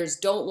details, others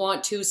don't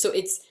want to. So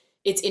it's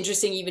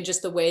interesting even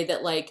just the way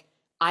that like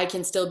I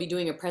can still be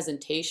doing a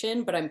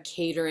presentation, but I'm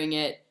catering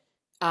it.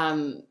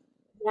 Um,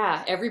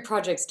 yeah, every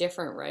project's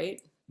different, right?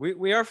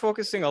 We are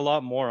focusing a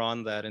lot more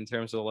on that in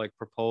terms of like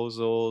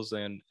proposals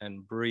and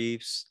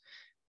briefs.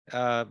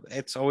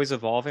 It's always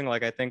evolving.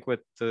 Like I think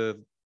with the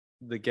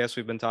guests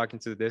we've been talking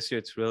to this year,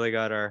 it's really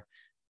got our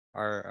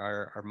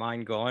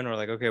mind going. We're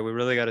like, okay, we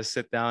really got to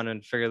sit down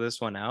and figure this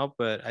one out.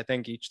 But I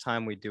think each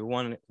time we do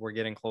one, we're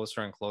getting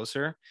closer and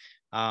closer.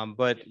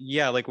 But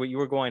yeah, like what you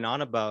were going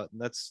on about,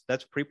 that's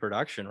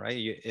pre-production, right?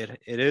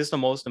 It is the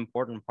most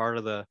important part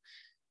of the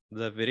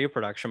video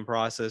production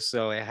process,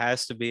 so it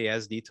has to be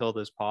as detailed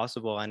as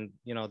possible. And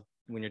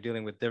when you're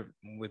dealing with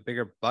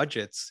bigger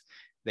budgets,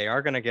 they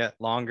are going to get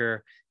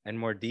longer and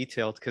more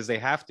detailed because they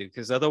have to,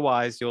 because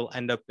otherwise you'll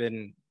end up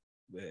in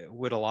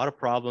with a lot of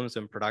problems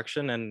in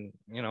production and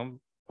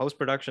post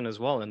production as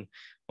well. And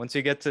once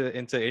you get to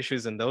into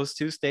issues in those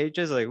two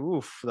stages, like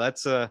oof,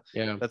 that's a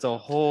Yeah. that's a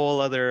whole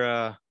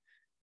other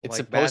It's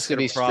like supposed to basket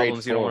be of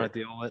problems you don't want straightforward. to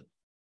deal with.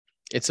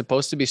 It's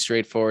supposed to be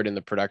straightforward in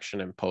the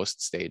production and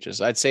post stages.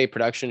 I'd say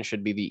production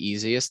should be the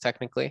easiest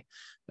technically.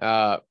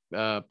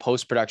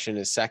 Post production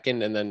is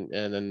second, and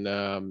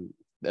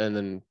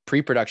then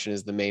pre-production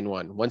is the main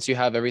one. Once you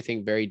have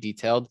everything very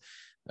detailed,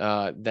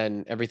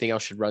 then everything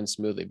else should run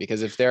smoothly.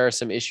 Because if there are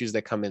some issues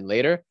that come in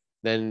later,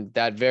 then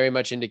that very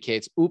much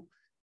indicates, oop,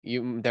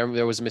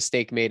 there was a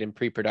mistake made in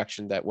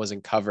pre-production that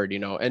wasn't covered.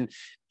 And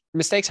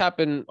mistakes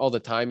happen all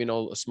the time.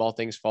 Small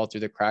things fall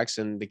through the cracks,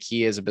 and the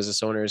key as a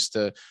business owner is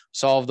to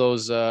solve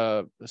those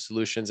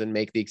solutions and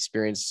make the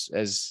experience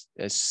as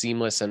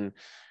seamless and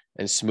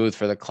smooth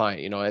for the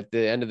client. At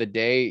the end of the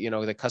day,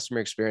 the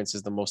customer experience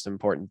is the most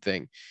important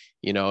thing.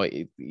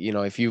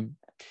 If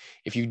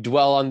you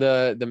dwell on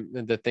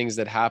the things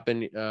that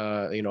happen,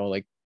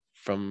 like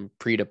from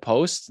pre to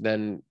post,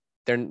 then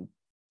they're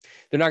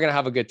not going to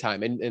have a good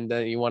time, and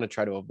then you want to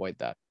try to avoid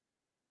that.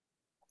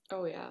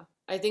 Oh yeah.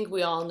 I think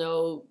we all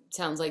know,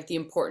 sounds like the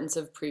importance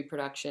of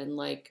pre-production,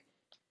 like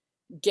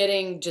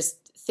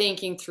just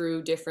thinking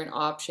through different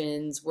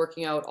options,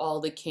 working out all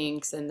the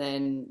kinks, and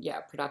then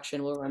yeah,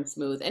 production will run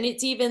smooth. And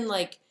it's even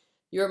like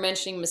you were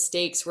mentioning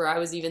mistakes where I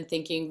was even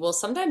thinking, well,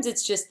 sometimes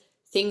it's just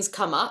things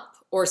come up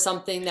or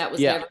something that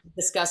was Yeah. never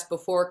discussed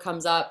before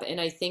comes up.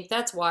 And I think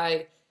that's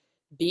why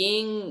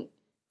being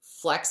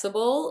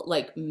flexible,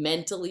 like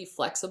mentally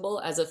flexible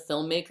as a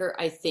filmmaker,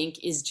 I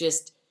think is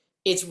just,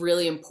 it's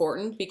really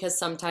important because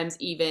sometimes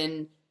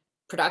even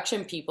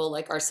production people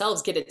like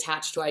ourselves get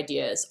attached to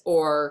ideas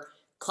or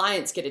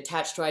clients get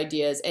attached to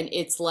ideas. And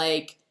it's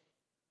like,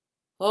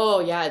 oh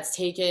yeah, it's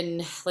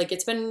taken like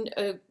it's been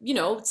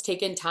it's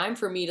taken time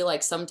for me to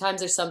like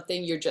sometimes there's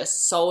something you're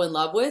just so in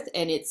love with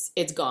and it's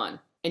gone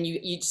and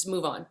you just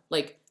move on,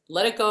 like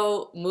let it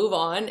go, move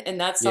on. And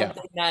that's Yeah.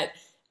 something that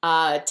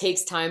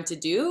takes time to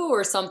do,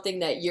 or something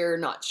that you're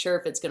not sure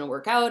if it's going to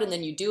work out and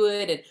then you do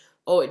it and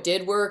oh it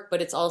did work.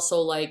 But it's also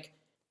like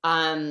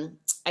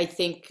I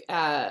think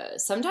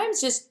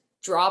sometimes just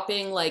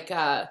dropping like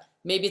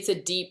maybe it's a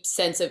deep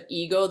sense of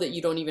ego that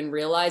you don't even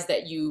realize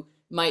that you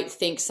might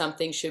think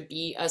something should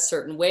be a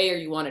certain way, or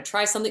you want to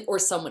try something, or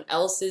someone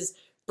else is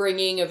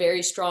bringing a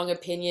very strong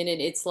opinion.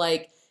 And it's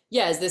like,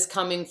 yeah, is this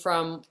coming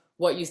from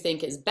what you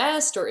think is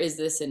best, or is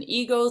this an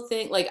ego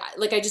thing? Like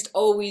I just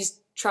always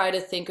try to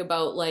think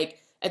about, like,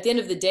 at the end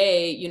of the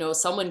day, you know,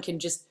 someone can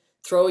just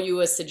throw you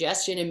a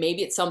suggestion and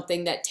maybe it's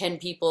something that 10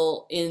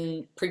 people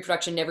in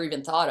pre-production never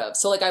even thought of.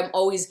 So like I'm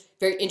always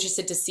very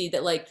interested to see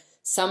that, like,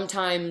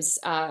 sometimes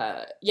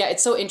yeah,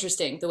 it's so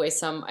interesting the way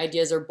some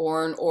ideas are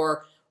born,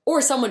 or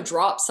someone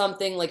drops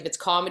something. Like if it's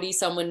comedy,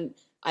 someone,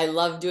 I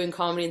love doing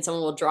comedy, and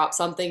someone will drop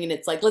something and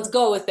it's like, let's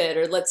go with it,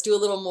 or let's do a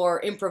little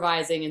more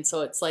improvising. And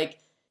so it's like,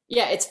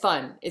 yeah, it's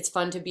fun. It's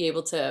fun to be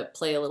able to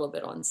play a little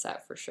bit on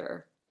set for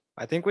sure.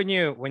 I think when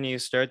you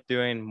start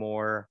doing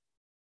more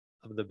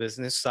of the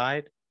business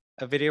side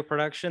of video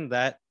production,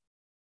 that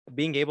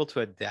being able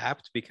to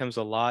adapt becomes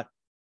a lot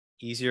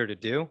easier to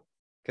do.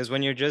 Because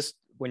when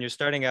you're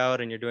starting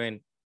out and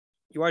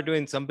you are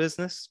doing some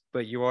business,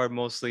 but you are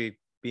mostly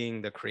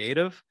being the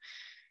creative,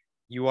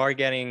 you are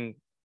getting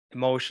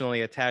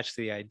emotionally attached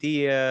to the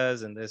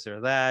ideas and this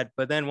or that.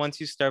 But then once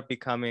you start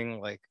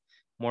becoming like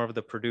more of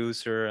the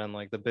producer and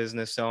like the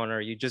business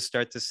owner, you just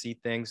start to see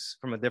things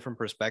from a different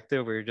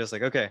perspective, where you're just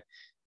like, okay,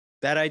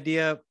 that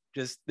idea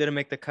just didn't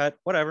make the cut,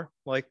 whatever,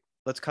 like,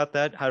 let's cut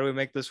that. How do we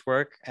make this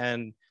work?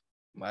 And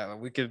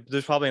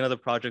there's probably another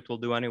project we'll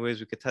do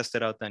anyways, we could test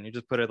it out then. You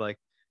just put it like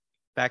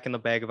back in the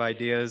bag of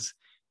ideas.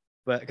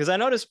 But because I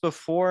noticed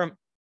before,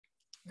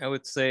 I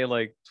would say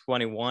like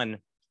 21,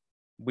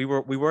 we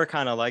were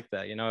kind of like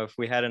that, you know. If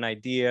we had an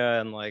idea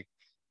and like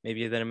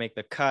maybe it didn't make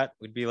the cut,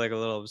 we'd be like a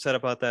little upset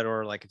about that.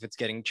 Or like if it's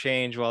getting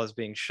changed while it's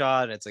being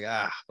shot, it's like,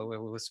 but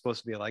it was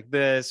supposed to be like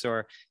this.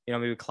 Or, you know,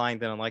 maybe a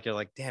client didn't like it,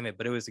 like, damn it,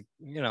 but it was,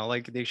 you know,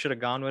 like they should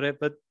have gone with it.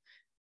 But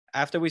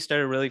after we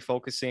started really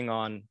focusing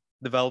on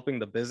developing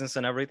the business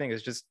and everything,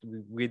 it's just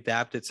we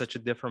adapted such a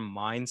different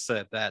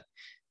mindset that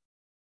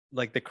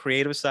like the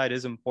creative side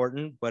is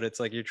important, but it's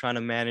like you're trying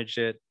to manage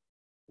it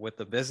with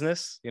the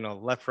business, you know,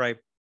 left, right,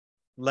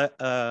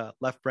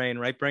 left brain,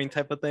 right brain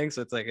type of thing.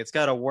 So it's like it's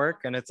got to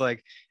work, and it's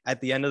like at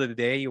the end of the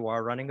day, you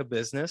are running a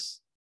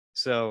business,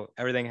 so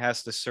everything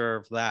has to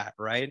serve that,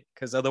 right?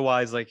 Because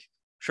otherwise, like,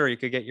 sure, you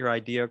could get your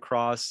idea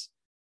across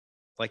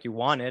like you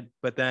wanted,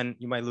 but then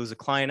you might lose a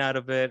client out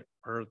of it,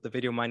 or the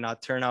video might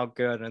not turn out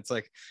good, and it's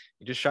like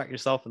you just shot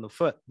yourself in the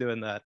foot doing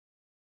that.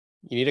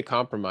 You need a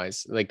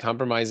compromise. Like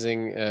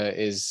compromising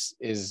is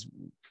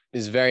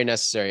very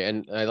necessary.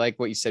 And I like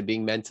what you said,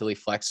 being mentally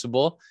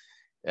flexible.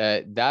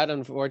 That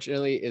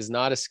unfortunately is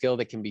not a skill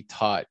that can be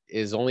taught.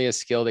 Is only a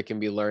skill that can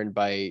be learned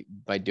by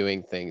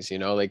doing things. You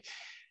know, like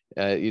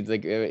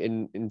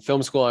in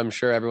film school, I'm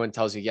sure everyone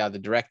tells you, yeah, the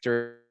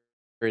director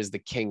is the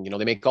king. You know,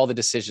 they make all the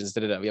decisions.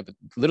 Da, da, da. Yeah, but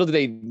little do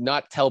they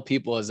not tell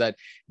people is that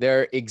there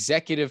are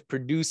executive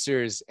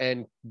producers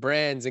and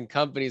brands and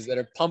companies that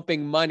are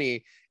pumping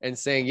money and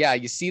saying, yeah,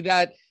 you see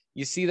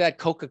that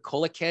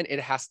Coca-Cola can, it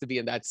has to be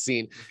in that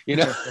scene. You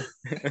know,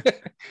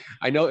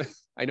 I know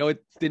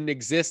it didn't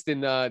exist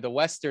in the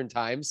Western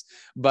times,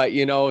 but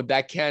you know,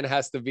 that can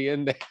has to be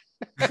in there.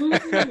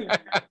 Mhm.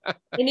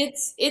 And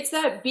it's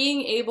that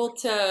being able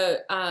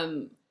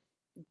to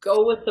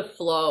go with the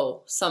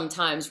flow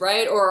sometimes,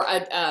 right? Or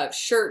a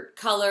shirt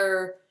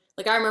color.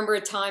 Like I remember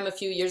a time a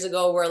few years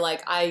ago where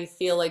like I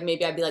feel like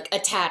maybe I'd be like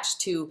attached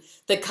to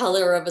the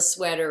color of a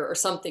sweater or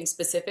something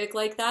specific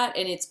like that.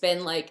 And it's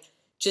been like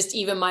just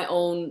even the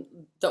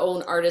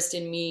own artist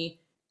in me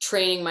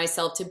training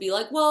myself to be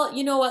like, well,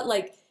 you know what?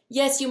 Like,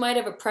 yes, you might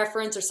have a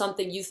preference or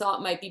something you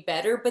thought might be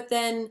better, but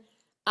then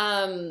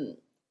um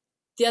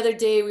the other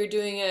day we were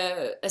doing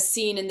a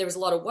scene and there was a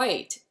lot of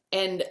white,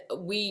 and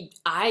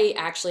I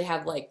actually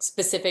have like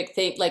specific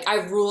thing, like I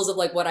have rules of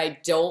like what I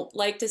don't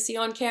like to see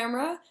on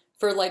camera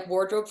for like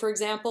wardrobe, for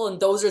example. And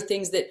those are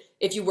things that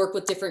if you work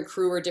with different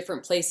crew or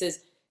different places,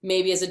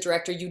 maybe as a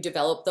director you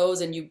develop those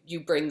and you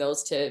bring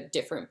those to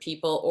different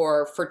people,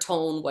 or for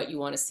tone what you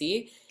want to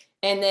see.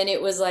 And then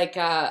it was like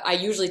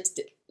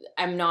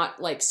I'm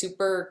not like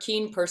super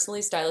keen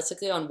personally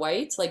stylistically on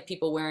whites, like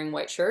people wearing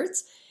white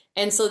shirts.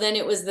 And so then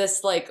it was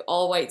this like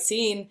all white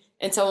scene,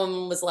 and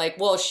someone was like,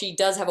 well, she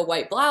does have a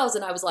white blouse.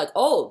 And I was like,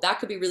 oh, that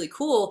could be really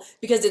cool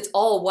because it's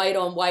all white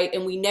on white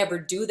and we never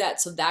do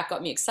that. So that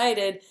got me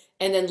excited.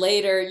 And then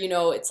later, you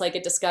know, it's like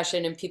a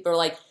discussion and people are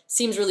like,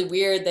 seems really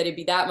weird that it'd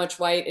be that much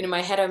white. And in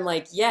my head, I'm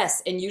like,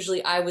 yes. And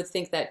usually I would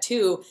think that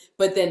too.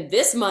 But then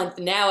this month,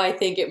 now I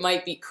think it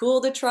might be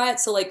cool to try it.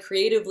 So like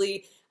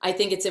creatively, I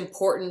think it's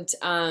important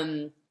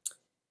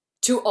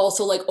to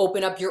also like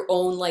open up your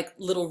own like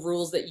little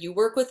rules that you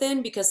work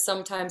within, because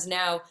sometimes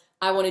now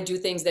I want to do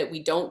things that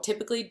we don't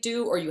typically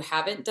do or you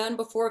haven't done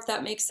before, if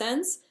that makes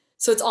sense.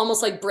 So it's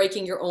almost like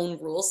breaking your own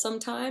rules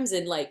sometimes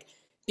and like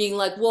being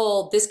like,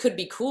 well, this could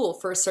be cool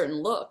for a certain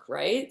look,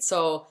 right?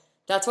 So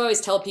that's why I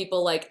always tell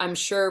people, like, I'm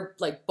sure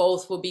like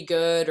both will be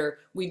good, or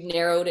we've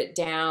narrowed it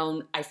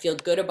down. I feel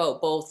good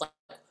about both.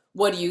 Like,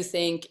 what do you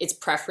think? It's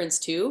preference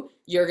too.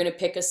 You're going to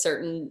pick a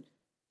certain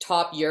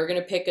top, you're going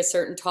to pick a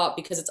certain top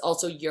because it's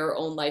also your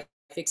own life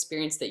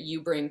experience that you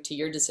bring to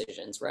your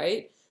decisions,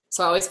 right?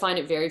 So I always find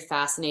it very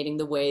fascinating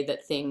the way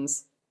that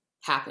things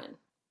happen.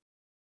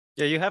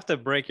 Yeah, you have to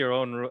break your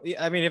own rule.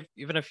 I mean,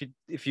 even if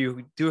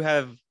you do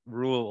have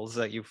rules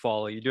that you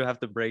follow, you do have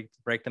to break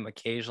them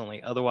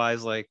occasionally.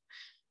 Otherwise, like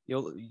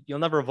you'll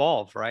never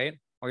evolve, right?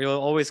 Or you'll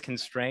always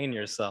constrain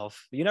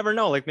yourself. You never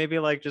know. Like maybe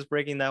like just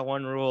breaking that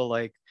one rule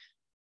like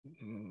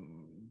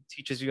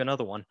teaches you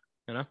another one,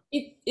 you know?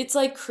 It's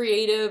like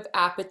creative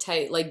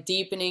appetite, like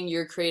deepening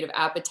your creative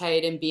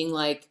appetite and being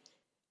like,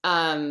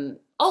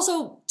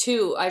 also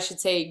too, I should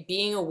say,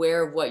 being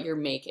aware of what you're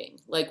making.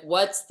 Like,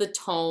 what's the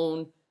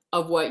tone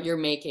of what you're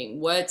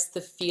making? What's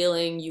the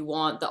feeling you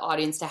want the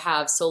audience to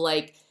have? So,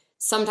 like,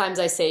 sometimes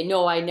I say,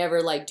 no, I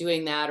never like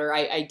doing that, or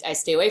I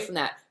stay away from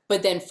that.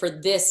 But then for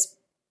this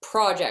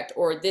project,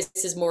 or this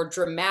is more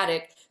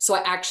dramatic, so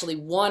I actually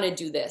want to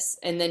do this.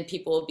 And then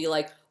people will be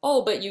like,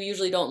 oh, but you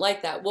usually don't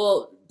like that.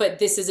 Well, but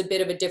this is a bit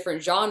of a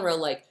different genre.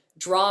 Like,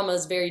 drama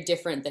is very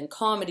different than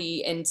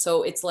comedy. And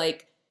so it's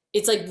like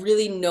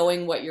really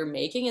knowing what you're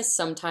making is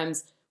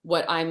sometimes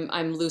what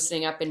I'm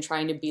loosening up and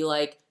trying to be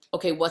like,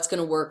 okay, what's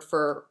going to work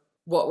for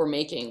what we're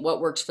making? What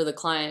works for the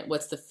client?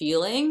 What's the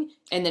feeling?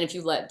 And then if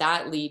you let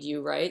that lead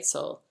you, right?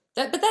 So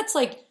that, but that's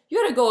like,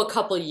 you got to go a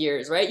couple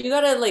years, right? You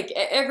got to like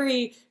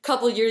every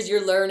couple years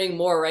you're learning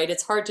more, right?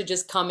 It's hard to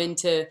just come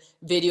into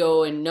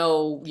video and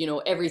know,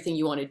 everything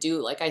you want to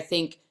do. Like I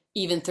think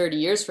even 30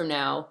 years from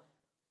now,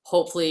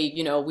 hopefully,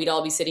 we'd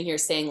all be sitting here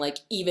saying like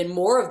even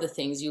more of the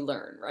things you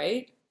learn,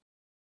 right?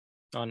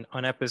 On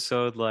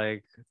episode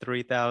like Yeah,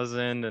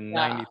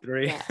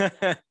 3093.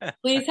 yeah.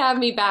 Please have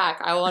me back.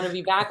 I want to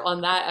be back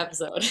on that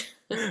episode.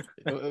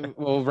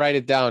 We'll write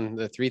it down.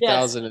 The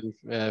Yes,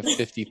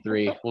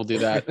 3053. We'll do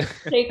that.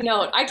 take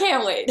note. I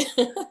can't wait.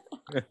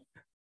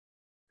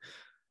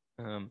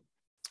 um,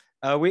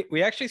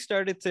 we actually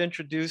started to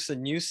introduce a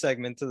new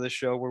segment to the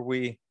show where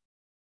we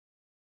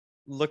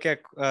look at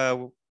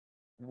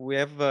we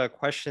have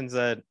questions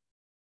that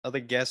other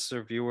guests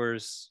or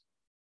viewers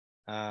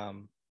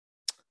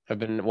I've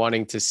been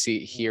wanting to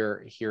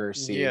hear or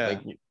see, yeah.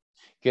 like,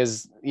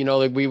 because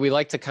like we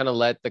like to kind of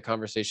let the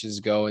conversations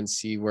go and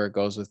see where it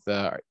goes with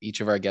each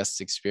of our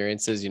guests'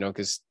 experiences,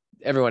 because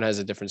everyone has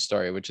a different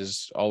story, which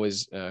is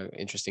always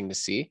interesting to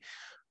see.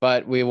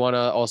 But we want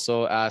to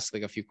also ask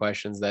like a few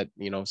questions that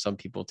some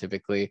people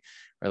typically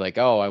are like,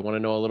 oh, I want to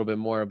know a little bit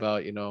more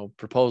about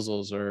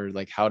proposals, or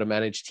like how to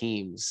manage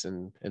teams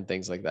and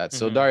things like that.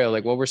 So Dario,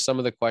 like, what were some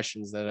of the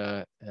questions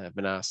that have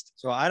been asked?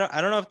 So I don't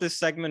know if this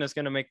segment is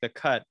going to make the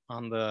cut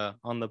on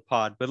the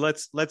pod, but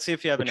let's see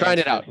if you have We're an trying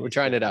it answer. out. We're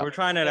trying it out. We're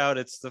trying it out.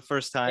 It's the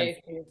first time.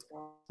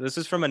 This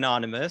is from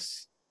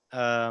Anonymous.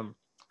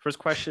 First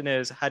question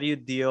is, how do you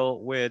deal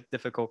with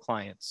difficult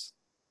clients?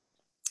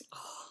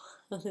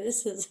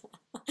 This is,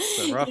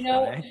 It's a rough one,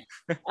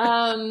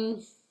 eh?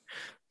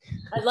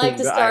 I'd like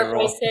to The eye start by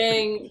roll.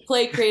 saying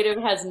Play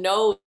Creative has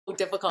no I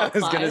difficult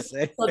was gonna clients.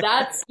 say. So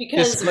that's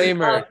because we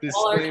Disclaimer. love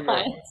all our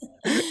Disclaimer.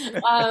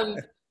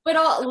 clients. But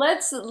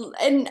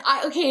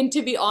and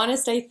to be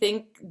honest, I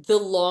think the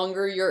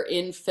longer you're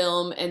in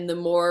film and the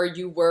more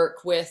you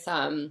work with,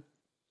 the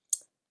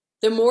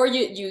more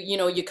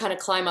you kind of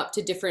climb up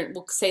to different,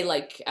 we'll say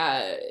like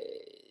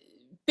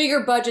bigger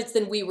budgets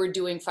than we were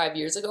doing 5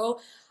 years ago.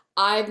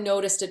 I've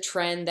noticed a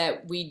trend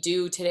that we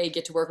do today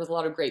get to work with a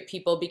lot of great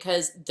people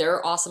because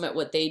they're awesome at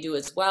what they do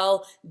as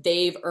well.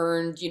 They've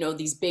earned,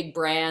 these big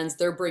brands.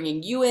 They're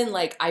bringing you in.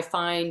 Like I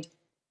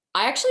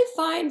actually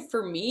find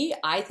for me,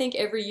 I think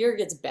every year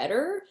gets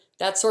better.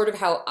 That's sort of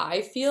how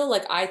I feel.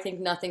 Like I think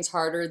nothing's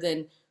harder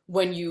than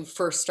when you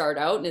first start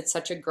out and it's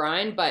such a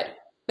grind. But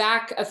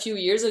back a few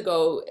years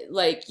ago,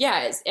 like,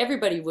 yeah,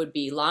 everybody would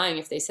be lying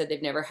if they said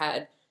they've never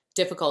had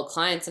difficult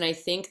clients. And I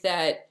think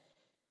that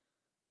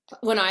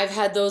when I've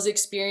had those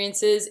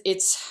experiences,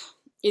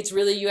 it's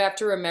really, you have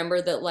to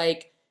remember that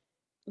like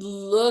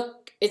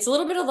look, it's a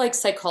little bit of like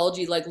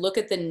psychology, like look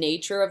at the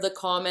nature of the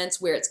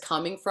comments, where it's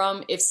coming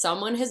from. If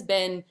someone has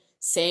been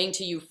saying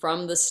to you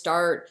from the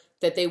start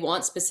that they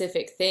want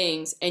specific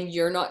things and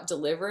you're not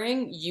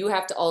delivering, you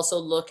have to also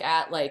look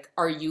at like,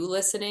 are you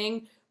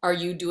listening? Are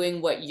you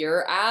doing what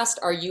you're asked?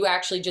 Are you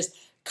actually just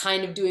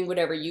kind of doing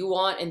whatever you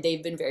want and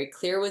they've been very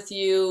clear with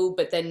you,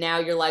 but then now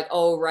you're like,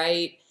 oh,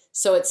 right.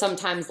 So it's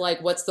sometimes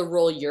like, what's the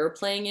role you're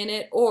playing in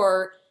it?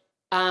 Or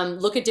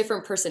look at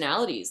different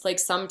personalities. Like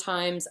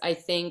sometimes I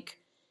think,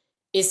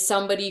 is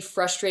somebody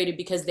frustrated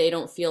because they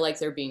don't feel like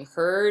they're being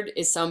heard?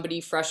 Is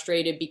somebody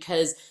frustrated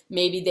because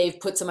maybe they've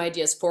put some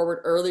ideas forward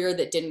earlier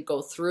that didn't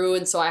go through?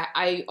 And so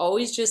I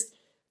always just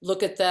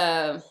look at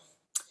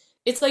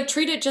it's like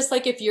treat it just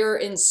like if you're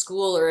in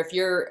school or if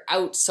you're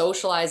out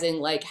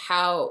socializing,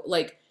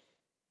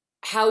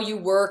 how you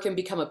work and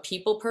become a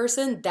people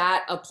person,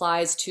 that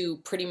applies to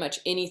pretty much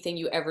anything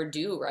you ever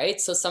do,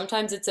 right? So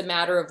sometimes it's a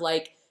matter of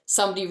like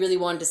somebody really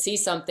wanted to see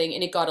something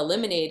and it got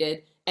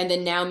eliminated, and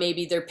then now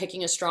maybe they're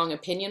picking a strong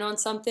opinion on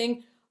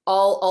something.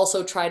 I'll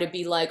also try to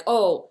be like,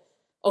 oh,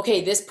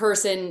 okay, this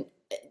person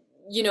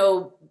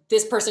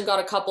got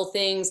a couple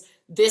things.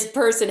 This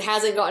person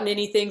hasn't gotten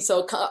anything.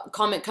 So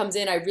comment comes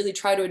in. I really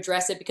try to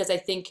address it because I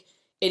think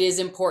it is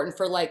important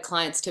for like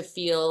clients to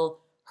feel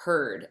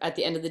heard. At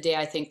the end of the day,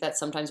 I think that's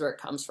sometimes where it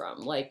comes from.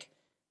 Like,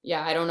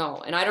 yeah, I don't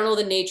know. And I don't know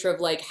the nature of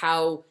like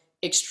how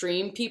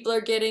extreme people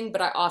are getting,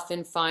 but I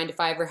often find if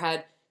I ever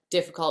had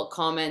difficult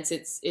comments,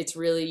 it's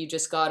really you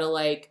just gotta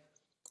like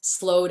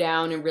slow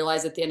down and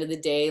realize at the end of the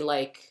day,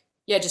 like,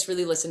 yeah, just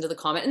really listen to the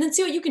comment and then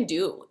see what you can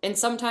do. And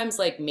sometimes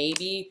like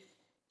maybe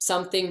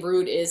something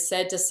rude is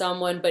said to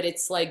someone, but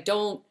it's like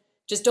don't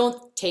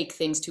take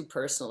things too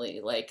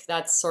personally. Like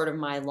that's sort of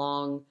my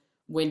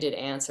long-winded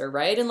answer,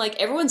 right? And like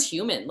everyone's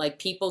human. Like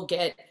people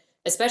get,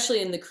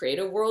 especially in the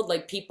creative world,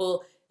 like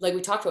people, like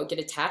we talked about, get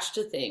attached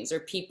to things, or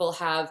people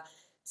have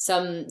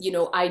some,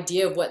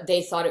 idea of what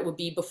they thought it would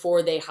be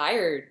before they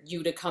hired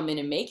you to come in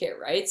and make it,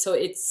 right? So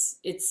it's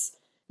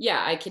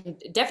yeah, I can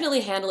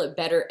definitely handle it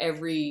better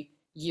every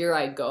year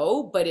I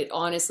go, but it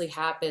honestly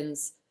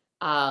happens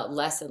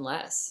less and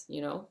less.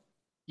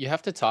 You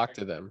have to talk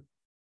to them.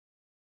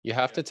 You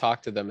have to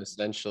talk to them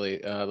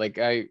essentially. Like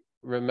I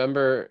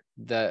remember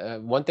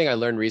that one thing I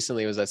learned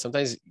recently was that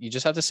sometimes you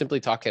just have to simply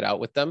talk it out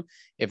with them.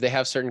 If they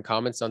have certain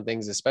comments on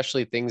things,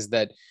 especially things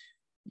that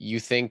you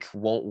think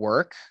won't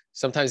work,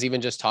 sometimes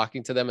even just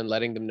talking to them and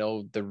letting them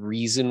know the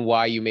reason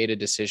why you made a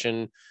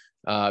decision,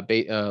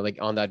 like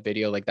on that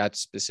video, like that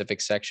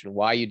specific section,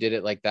 why you did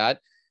it like that,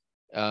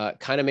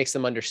 kind of makes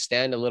them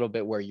understand a little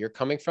bit where you're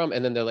coming from.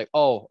 And then they're like,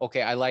 oh,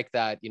 okay, I like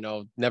that,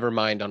 never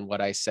mind on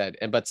what I said.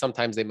 But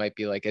sometimes they might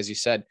be like, as you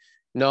said,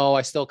 no,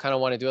 I still kind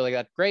of want to do it like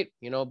that. Great.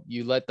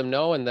 You let them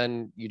know, and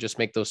then you just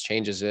make those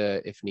changes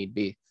if need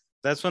be.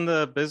 That's when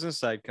the business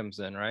side comes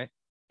in, right?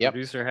 Yep.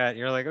 Producer hat.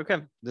 You're like,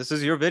 okay, this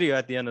is your video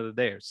at the end of the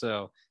day.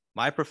 So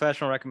my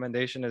professional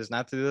recommendation is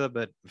not to do that,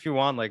 but if you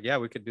want, like, yeah,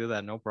 we could do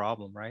that, no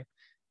problem, right?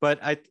 But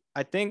I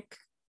think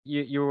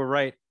you were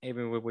right,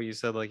 even with what you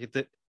said. Like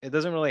it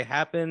doesn't really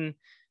happen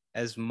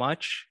as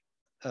much,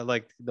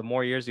 like the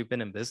more years you've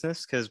been in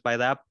business, because by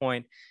that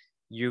point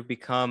you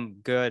become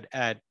good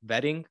at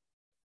vetting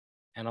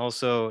and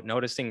also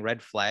noticing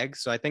red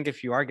flags. So I think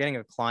if you are getting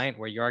a client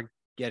where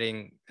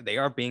they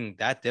are being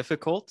that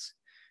difficult,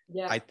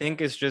 Yeah. I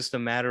think it's just a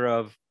matter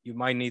of you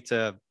might need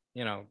to,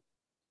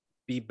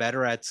 be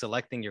better at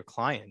selecting your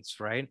clients,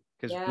 right?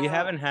 Because Yeah. we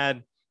haven't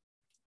had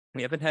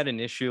an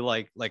issue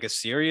like a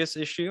serious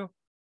issue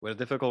with a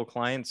difficult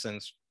client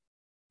since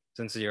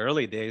the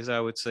early days. I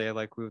would say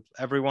like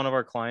every one of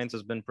our clients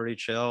has been pretty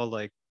chill,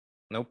 like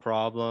no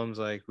problems.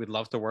 Like we'd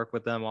love to work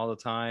with them all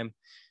the time.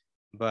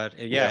 But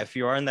yeah, Yeah. if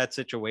you are in that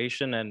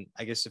situation, and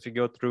I guess if you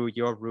go through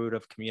your route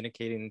of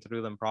communicating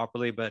through them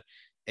properly, but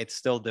it's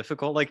still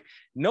difficult, like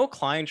no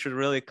client should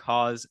really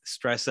cause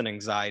stress and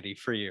anxiety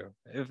for you.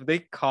 If they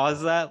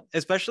cause that,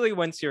 especially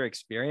once you're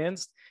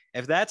experienced,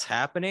 if that's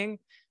happening,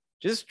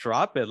 just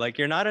drop it. Like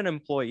you're not an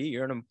employee,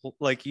 you're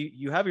like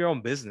you have your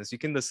own business. You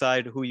can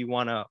decide who you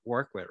want to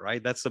work with,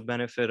 right? That's the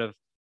benefit of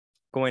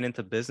going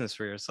into business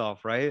for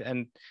yourself, right?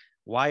 And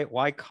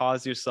why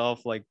cause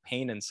yourself like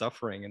pain and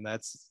suffering, and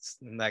that's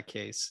in that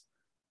case.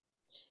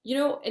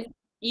 And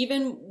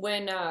even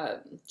when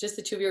just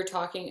the two of you are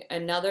talking,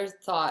 another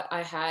thought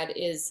I had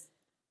is,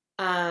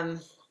 um,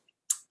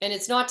 and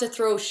it's not to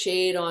throw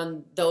shade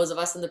on those of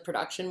us in the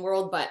production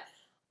world, but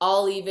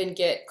I'll even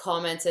get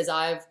comments as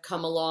I've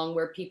come along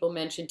where people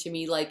mention to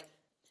me like,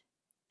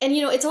 and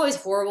it's always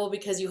horrible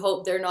because you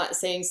hope they're not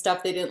saying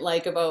stuff they didn't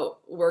like about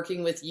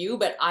working with you,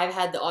 but I've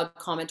had the odd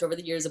comment over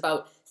the years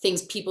about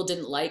things people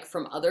didn't like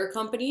from other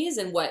companies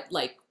and what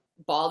like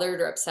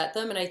bothered or upset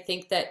them. And I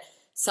think that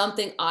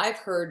something I've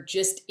heard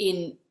just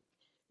in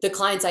the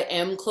clients I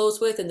am close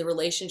with and the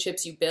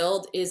relationships you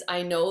build is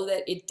I know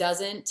that it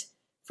doesn't,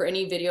 for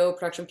any video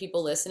production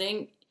people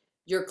listening,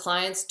 your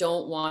clients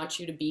don't want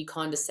you to be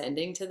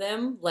condescending to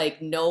them.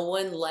 Like no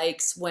one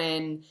likes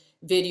when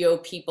video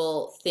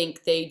people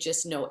think they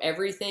just know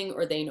everything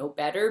or they know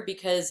better,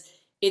 because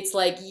it's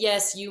like,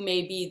 yes, you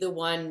may be the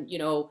one,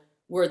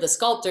 we're the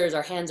sculptors,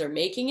 our hands are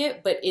making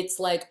it, but it's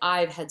like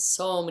I've had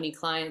so many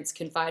clients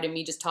confide in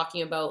me just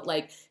talking about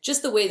like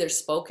just the way they're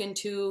spoken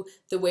to,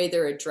 the way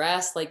they're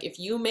addressed. Like if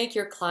you make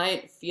your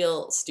client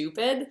feel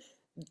stupid,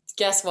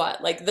 guess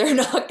what? Like they're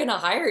not going to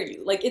hire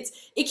you. Like it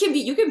can be,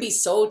 you can be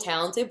so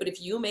talented, but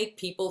if you make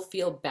people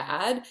feel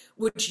bad,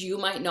 which you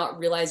might not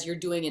realize you're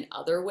doing in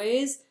other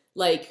ways,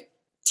 like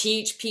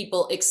teach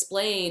people,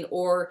 explain,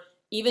 or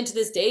even to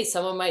this day,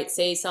 someone might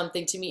say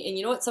something to me. And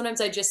you know what?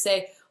 Sometimes I just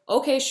say,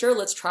 okay, sure,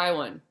 let's try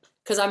one.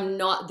 Because I'm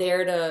not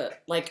there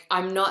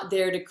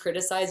to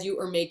criticize you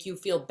or make you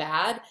feel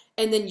bad.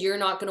 And then you're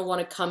not going to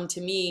want to come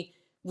to me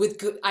with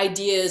good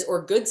ideas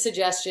or good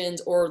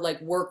suggestions or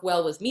like work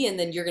well with me, and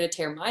then you're going to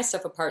tear my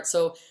stuff apart.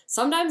 So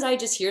sometimes I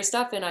just hear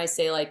stuff and I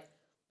say like,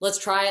 let's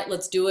try it,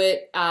 let's do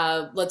it,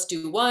 let's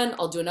do one,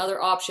 I'll do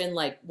another option,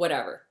 like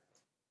whatever.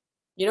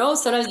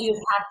 Sometimes you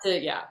just have to,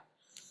 yeah.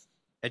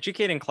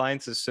 Educating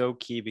clients is so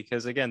key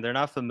because again, they're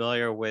not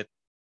familiar with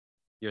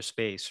your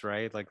space,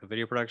 right? Like the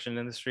video production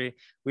industry.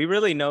 We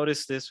really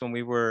noticed this when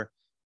we were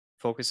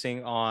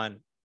focusing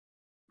on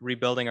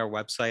rebuilding our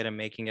website and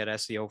making it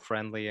SEO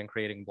friendly and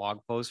creating blog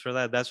posts for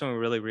that. That's when we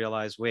really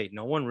realized, wait,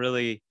 no one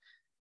really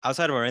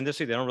outside of our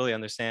industry, they don't really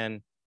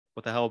understand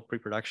what the hell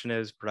pre-production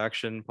is,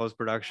 production,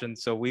 post-production.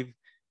 So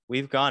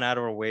we've gone out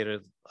of our way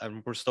to,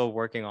 and we're still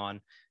working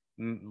on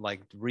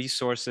like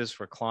resources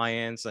for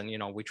clients, and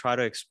we try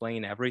to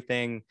explain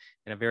everything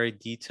in a very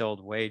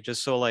detailed way,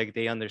 just so like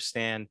they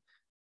understand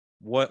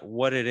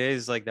what it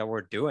is like that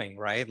we're doing,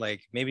 right?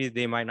 Like maybe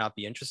they might not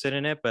be interested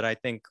in it, but I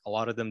think a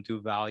lot of them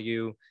do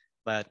value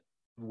that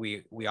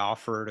we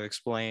offer to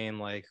explain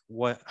like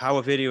how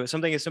a video,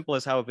 something as simple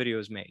as how a video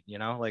is made,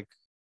 like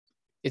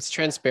It's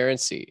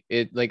transparency.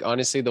 It, like,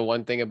 honestly, the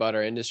one thing about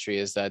our industry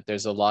is that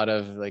there's a lot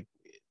of, like,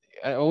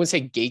 I wouldn't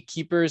say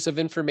gatekeepers of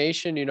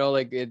information,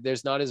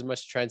 there's not as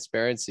much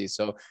transparency.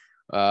 So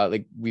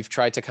like we've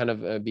tried to kind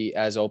of be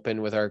as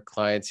open with our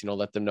clients,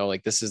 let them know,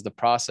 like, this is the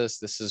process.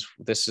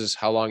 This is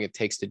how long it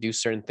takes to do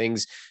certain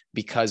things,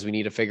 because we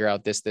need to figure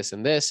out this,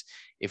 and this.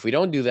 If we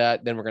don't do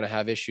that, then we're going to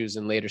have issues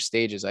in later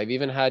stages. I've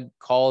even had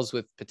calls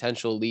with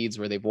potential leads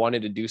where they've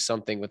wanted to do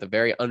something with a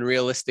very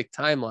unrealistic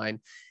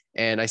timeline.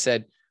 And I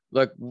said,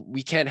 look,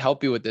 we can't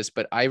help you with this,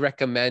 but I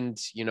recommend,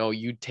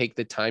 you take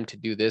the time to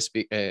do this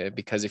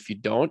because if you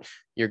don't,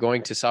 you're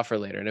going to suffer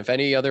later. And if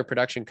any other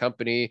production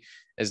company,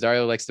 as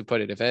Dario likes to put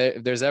it,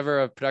 if there's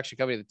ever a production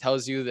company that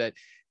tells you that,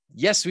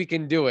 yes, we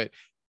can do it,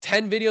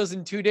 10 videos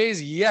in 2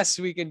 days, yes,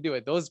 we can do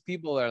it, those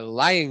people are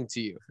lying to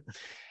you.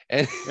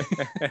 And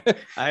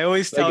I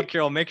always tell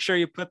Carol, make sure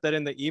you put that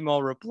in the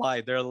email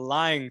reply. They're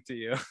lying to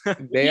you.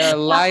 They are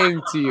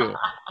lying to you,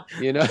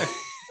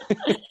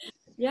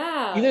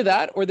 Yeah. Either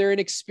that or they're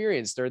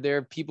inexperienced, or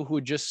they're people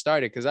who just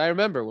started. Because I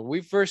remember when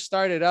we first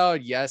started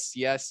out, yes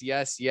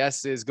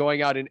is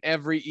going out in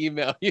every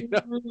email,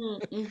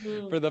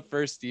 for the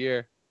first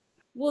year.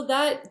 Well,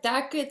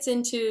 that gets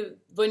into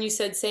when you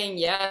said saying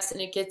yes,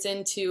 and it gets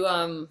into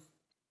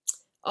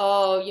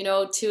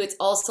too, it's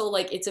also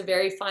like it's a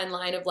very fine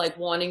line of like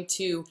wanting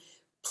to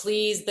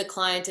please the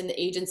client and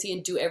the agency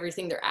and do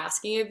everything they're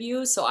asking of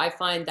you. So I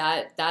find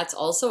that that's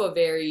also a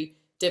very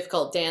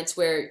difficult dance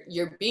where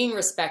you're being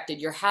respected,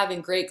 you're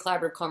having great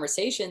collaborative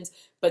conversations,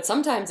 but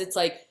sometimes it's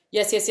like,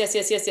 yes, yes, yes,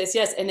 yes, yes, yes,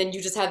 yes. And then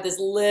you just have this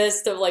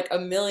list of like a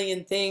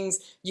million things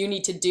you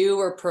need to do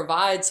or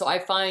provide. So I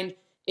find,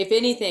 if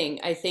anything,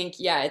 I think,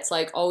 yeah, it's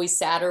like always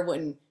sadder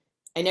when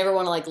I never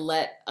want to like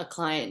let a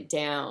client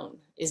down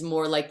is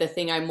more like the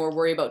thing I'm more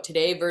worried about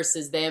today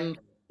versus them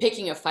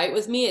picking a fight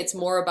with me. It's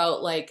more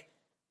about like,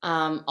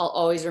 I'll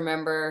always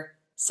remember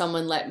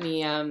someone let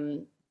me,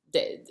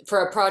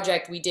 for a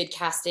project we did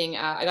casting,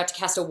 I got to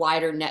cast a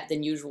wider net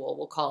than usual,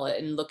 we'll call it,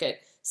 and look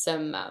at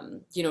some,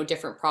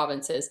 different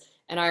provinces.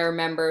 And I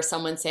remember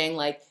someone saying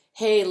like,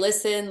 hey,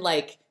 listen,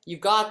 like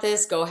you've got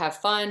this, go have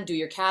fun, do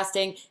your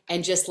casting,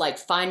 and just like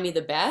find me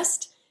the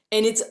best.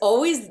 And it's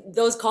always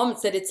those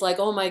comments that it's like,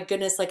 oh my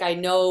goodness, like I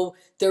know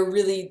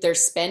they're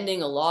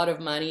spending a lot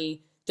of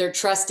money. They're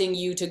trusting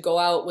you to go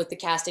out with the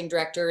casting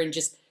director and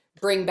just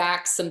bring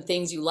back some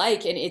things you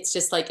like. And it's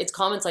just like, it's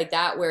comments like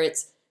that where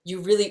it's, you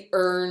really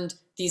earned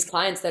these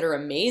clients that are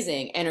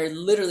amazing and are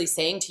literally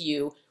saying to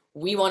you,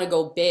 we want to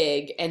go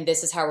big and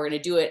this is how we're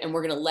going to do it. And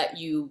we're going to let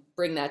you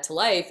bring that to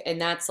life.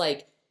 And that's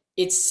like,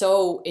 it's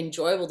so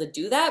enjoyable to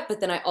do that. But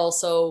then I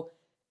also,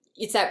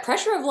 it's that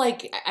pressure of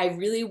like, I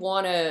really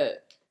want to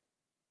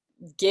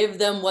give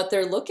them what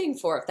they're looking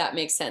for, if that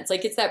makes sense.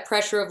 Like it's that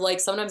pressure of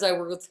like, sometimes I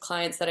work with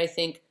clients that I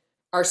think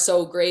are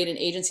so great and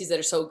agencies that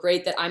are so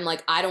great that I'm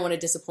like, I don't want to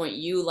disappoint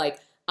you.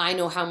 Like I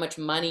know how much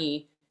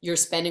money you're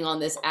spending on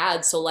this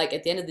ad. So like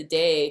at the end of the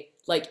day,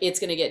 like it's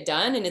going to get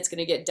done and it's going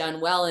to get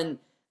done well. And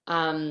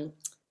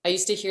I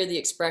used to hear the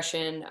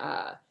expression,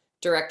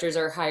 directors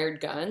are hired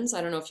guns.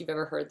 I don't know if you've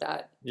ever heard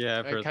that. Yeah,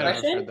 I've heard kind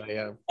of that. heard that,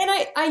 yeah. And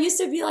I used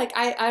to be like,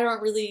 I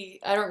don't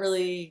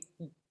really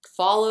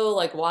follow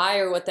like why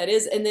or what that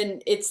is. And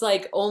then it's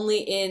like only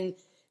in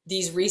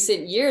these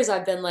recent years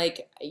I've been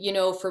like,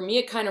 for me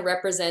it kind of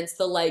represents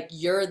the like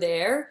you're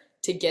there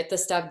to get the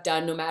stuff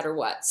done no matter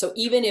what. So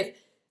even if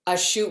a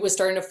shoot was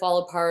starting to fall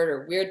apart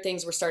or weird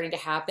things were starting to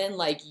happen,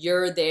 like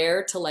you're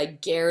there to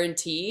like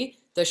guarantee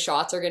the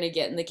shots are going to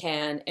get in the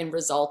can and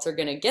results are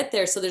going to get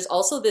there. So there's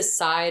also this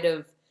side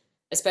of,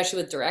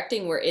 especially with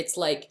directing, where it's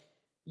like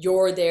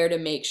you're there to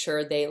make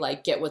sure they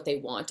like get what they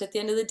want at the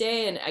end of the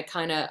day. And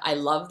I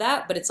love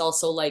that, but it's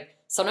also like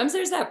sometimes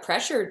there's that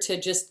pressure to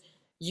just,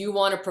 you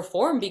want to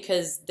perform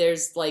because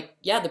there's like,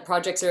 yeah, the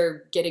projects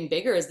are getting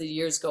bigger as the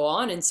years go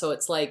on. And so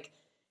it's like,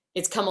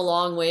 it's come a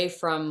long way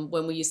from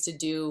when we used to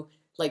do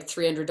like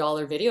 $300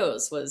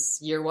 videos was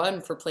year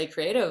one for Play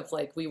Creative.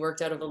 Like we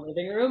worked out of a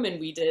living room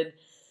and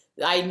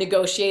I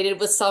negotiated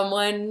with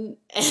someone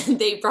and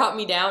they brought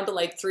me down to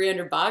like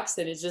 $300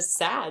 and it's just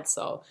sad.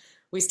 So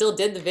we still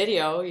did the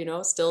video,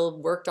 still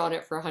worked on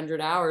it for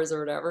 100 hours or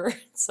whatever.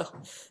 So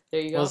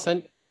there you go.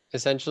 Well,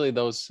 essentially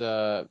those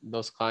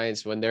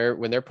clients, when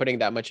they're putting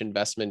that much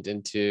investment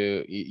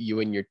into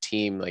you and your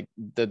team, like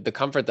the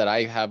comfort that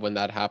I have when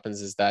that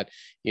happens is that,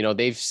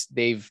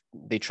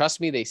 they trust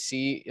me. They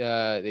see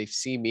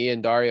me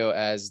and Dario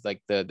as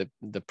like the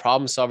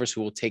problem solvers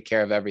who will take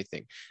care of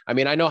everything. I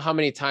mean, I know how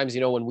many times,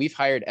 when we've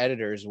hired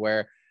editors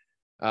where,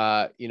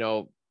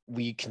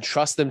 we can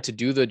trust them to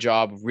do the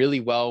job really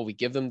well. We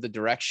give them the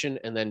direction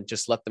and then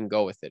just let them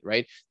go with it,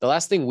 right? The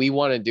last thing we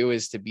want to do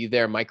is to be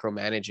there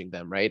micromanaging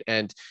them, right?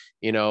 And,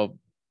 you know,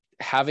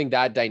 having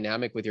that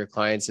dynamic with your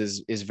clients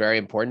is very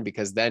important,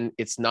 because then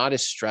it's not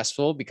as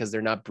stressful because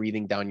they're not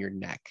breathing down your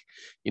neck.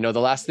 You know,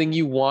 the last thing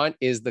you want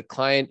is the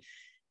client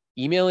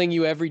emailing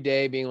you every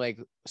day being like,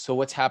 so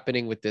what's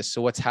happening with this?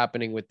 So what's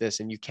happening with this?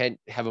 And you can't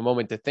have a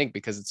moment to think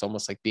because it's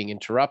almost like being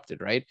interrupted,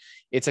 right?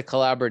 It's a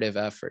collaborative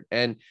effort.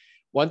 And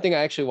one thing I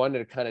actually wanted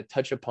to kind of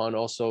touch upon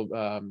also,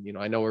 you know,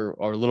 I know we're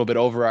a little bit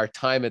over our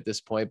time at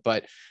this point,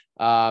 but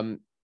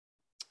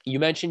you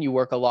mentioned you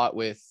work a lot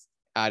with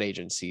ad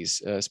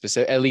agencies,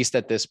 specific, at least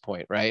at this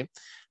point, right?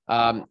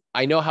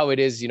 I know how it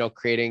is, you know,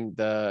 creating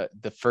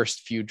the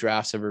first few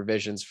drafts of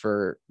revisions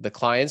for the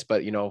clients,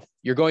 but you know,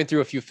 you're going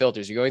through a few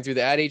filters. You're going through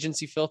the ad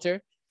agency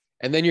filter,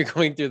 and then you're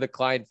going through the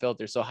client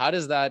filter. So how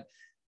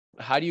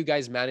do you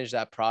guys manage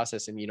that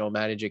process and, you know,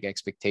 managing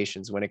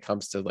expectations when it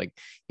comes to like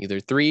either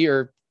 3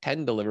 or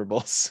 10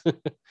 deliverables?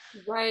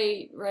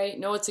 Right, right.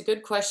 No, it's a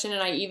good question.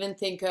 And I even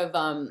think of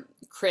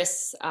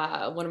Chris,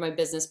 one of my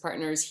business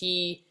partners.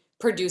 He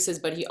produces,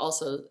 but he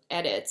also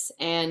edits.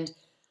 And,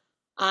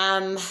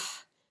 um,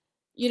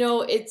 you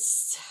know,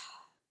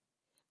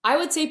 I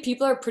would say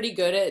people are pretty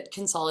good at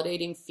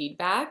consolidating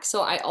feedback.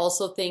 So I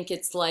also think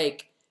it's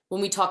like when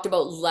we talked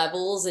about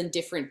levels and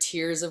different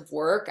tiers of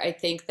work, I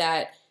think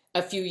that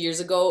a few years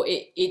ago,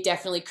 it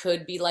definitely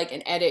could be like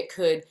an edit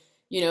could,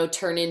 you know,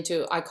 turn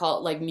into, I call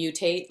it like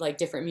mutate, like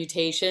different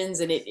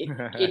mutations, and it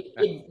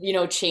you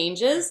know,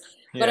 changes.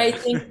 But I Yeah.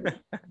 think,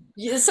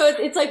 yeah, so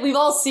it's like we've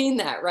all seen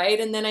that, right?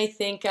 And then I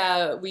think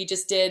we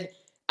just did,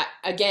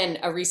 again,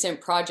 a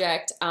recent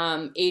project.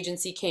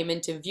 Agency came in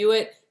to view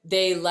it.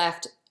 They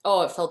left,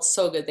 oh, it felt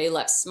so good. They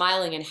left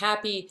smiling and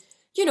happy,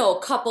 you know,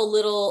 a couple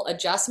little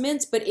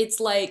adjustments, but it's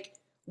like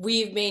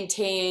we've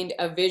maintained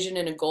a vision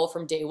and a goal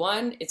from day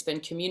one. It's been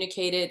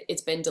communicated,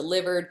 it's been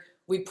delivered,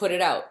 we put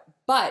it out.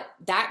 But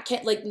that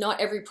can't, like, not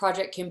every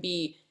project can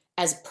be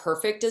as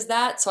perfect as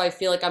that. So I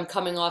feel like I'm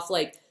coming off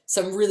like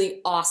some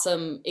really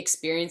awesome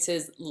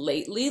experiences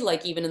lately,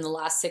 like even in the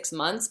last 6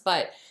 months.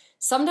 But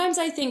sometimes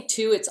I think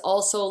too, it's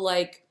also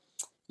like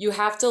you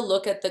have to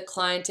look at the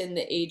client and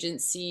the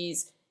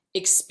agency's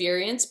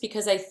experience,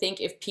 because I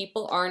think if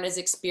people aren't as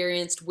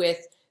experienced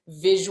with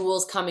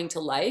visuals coming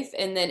to life,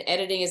 and then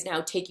editing is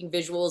now taking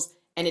visuals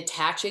and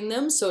attaching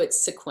them so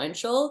it's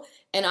sequential.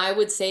 And I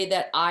would say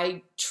that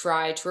I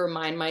try to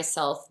remind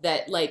myself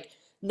that, like,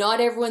 not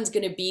everyone's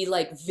going to be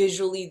like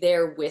visually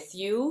there with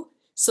you.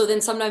 So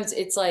then sometimes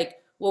it's like,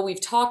 well,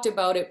 we've talked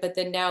about it, but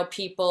then now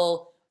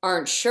people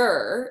aren't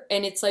sure.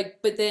 And it's like,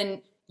 but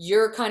then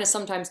you're kind of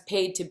sometimes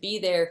paid to be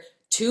there,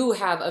 to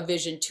have a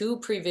vision, to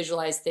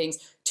pre-visualize things,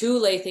 to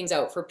lay things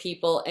out for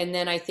people. And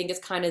then I think it's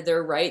kind of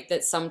their right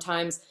that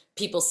sometimes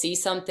people see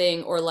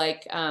something, or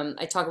like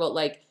I talk about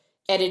like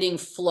editing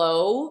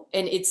flow,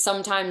 and it's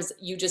sometimes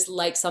you just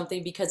like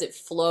something because it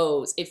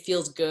flows, it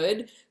feels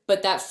good,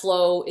 but that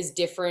flow is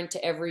different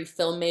to every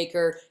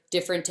filmmaker,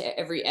 different to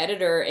every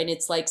editor. And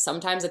it's like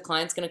sometimes a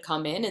client's going to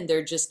come in and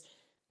they're just,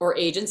 or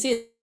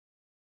agency,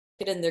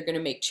 and they're going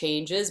to make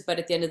changes, but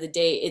at the end of the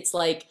day it's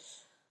like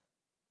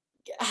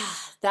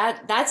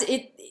that's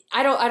it.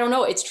 I don't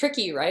know, it's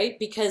tricky, right?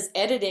 Because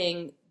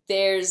editing,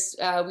 there's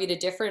we had a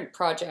different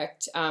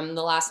project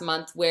the last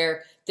month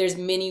where there's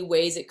many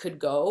ways it could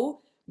go,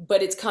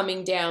 but it's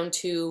coming down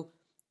to,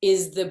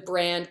 is the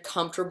brand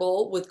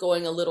comfortable with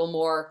going a little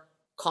more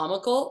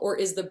comical, or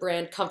is the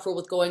brand comfortable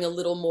with going a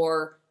little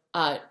more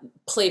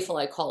playful,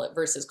 I call it,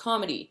 versus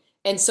comedy?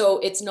 And so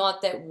it's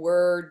not that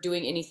we're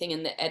doing anything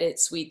in the edit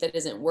suite that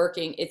isn't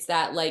working. It's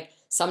that, like,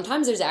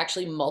 sometimes there's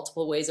actually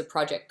multiple ways a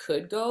project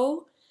could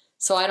go.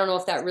 So I don't know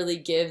if that really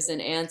gives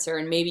an answer.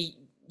 And maybe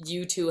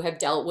you two have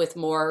dealt with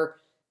more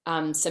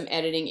some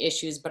editing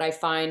issues, but I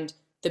find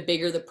the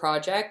bigger the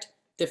project,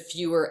 the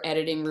fewer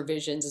editing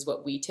revisions is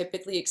what we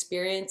typically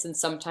experience. And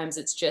sometimes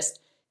it's just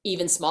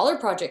even smaller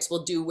projects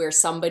will do where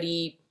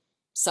somebody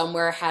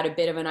somewhere had a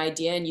bit of an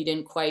idea and you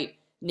didn't quite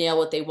nail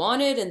what they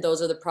wanted. And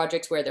those are the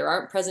projects where there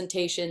aren't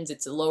presentations,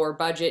 it's a lower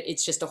budget,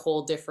 it's just a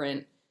whole That's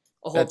different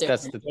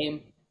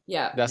game.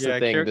 Yeah. that's the Yeah,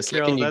 thing. The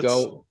Kirill, second you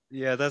go,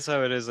 that's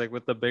how it is. Like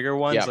with the bigger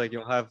ones, yeah, like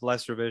you'll have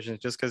less revisions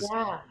just because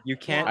Yeah. you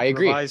Yeah. can't I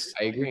agree. revise,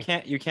 I agree.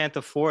 you can't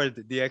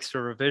afford the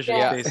extra revisions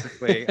Yeah. Yeah.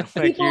 basically. Like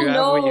you People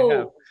have what you have.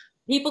 know,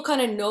 people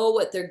kind of know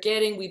what they're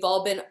getting. We've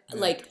all been Yeah.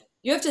 like,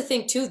 you have to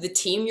think too, the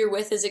team you're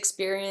with is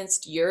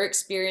experienced, you're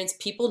experienced,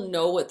 people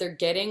know what they're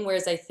getting.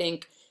 Whereas I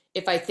think,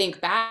 if I think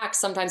back,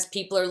 sometimes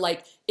people are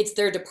like, it's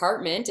their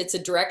department, it's a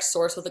direct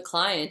source with a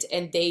client,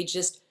 and they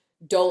just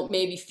don't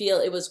maybe feel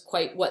it was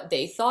quite what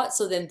they thought.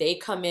 So then they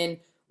come in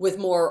with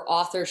more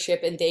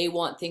authorship and they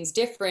want things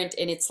different.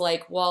 And it's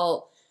like,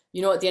 well,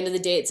 you know, at the end of the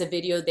day, it's a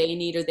video they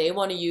need or they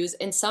want to use.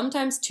 And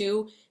sometimes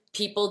too,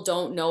 people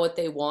don't know what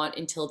they want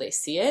until they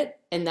see it.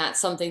 And that's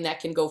something that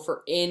can go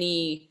for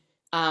any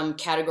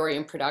category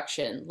in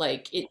production.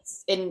 Like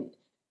it's in,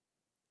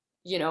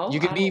 you know, You I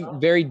can don't be know.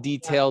 very Yeah.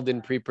 detailed in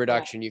Yeah.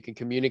 pre-production. You can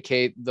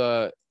communicate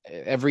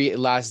every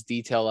last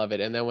detail of it.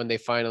 And then when they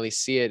finally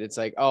see it, it's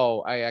like,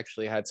 oh, I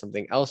actually had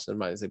something else in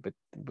mind. It's like,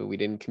 but we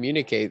didn't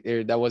communicate,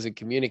 or that wasn't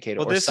communicated.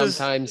 Well, Or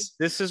sometimes,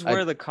 this is uh,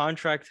 where the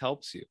contract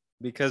helps you,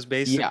 because yeah,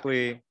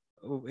 basically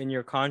in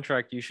your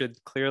contract you should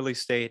clearly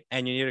state,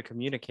 and you need to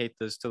communicate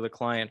this to the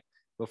client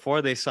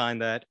before they sign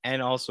that,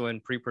 and also in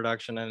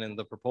pre-production and in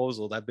the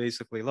proposal, that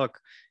basically, look,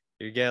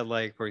 you get,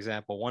 like, for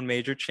example, one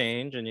major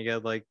change and you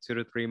get like 2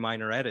 to 3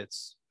 minor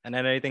edits, and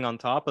then anything on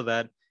top of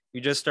that,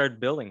 you just start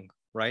billing,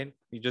 right?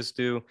 You just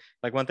do,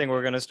 like, one thing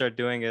we're going to start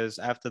doing is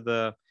after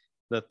the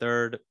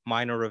third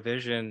minor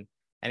revision,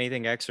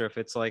 anything extra, if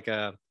it's like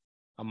a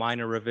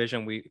minor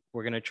revision,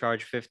 we're going to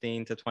charge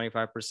 15 to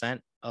 25%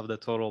 of the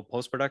total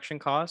post-production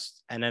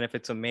cost. And then if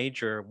it's a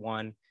major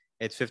one,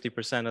 it's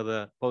 50% of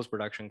the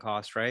post-production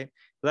cost, right?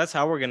 So that's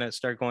how we're going to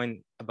start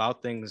going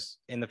about things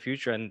in the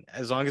future. And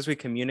as long as we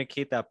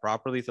communicate that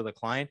properly to the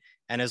client,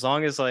 and as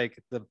long as, like,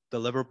 the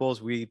deliverables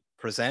we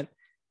present,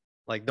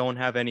 like, don't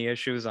have any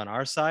issues on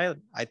our side,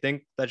 I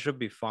think that should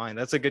be fine.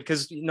 That's a good,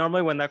 because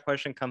normally when that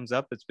question comes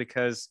up, it's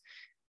because,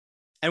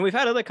 and we've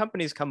had other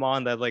companies come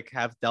on that, like,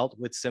 have dealt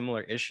with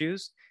similar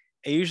issues.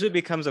 It usually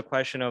becomes a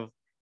question of,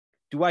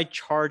 do I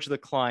charge the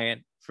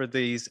client for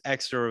these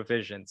extra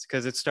revisions,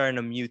 because it's starting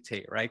to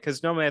mutate, right?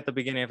 Because normally at the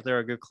beginning, if they're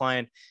a good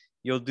client,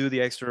 you'll do the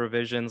extra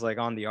revisions like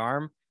on the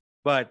arm,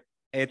 but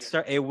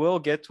it will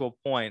get to a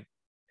point,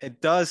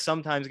 it does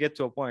sometimes get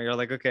to a point, you're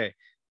like, okay,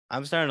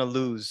 I'm starting to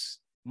lose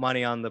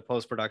money on the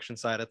post-production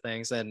side of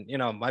things, and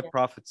my Yeah.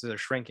 profits are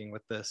shrinking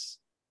with this.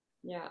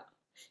 Yeah.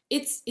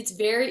 It's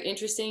very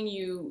interesting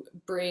you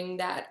bring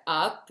that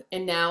up,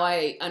 and now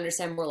I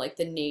understand more like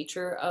the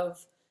nature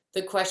of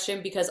the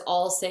question, because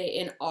I'll say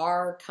in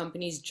our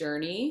company's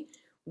journey,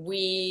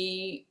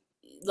 we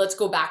let's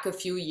go back a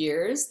few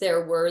years,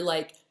 there were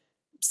like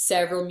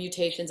several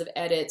mutations of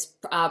edits,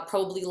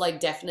 probably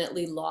like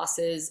definitely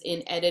losses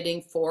in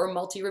editing for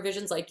multi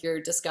revisions like you're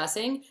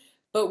discussing.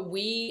 But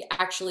we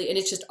actually, and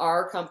it's just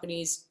our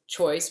company's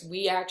choice,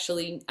 we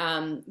actually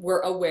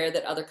were aware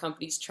that other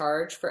companies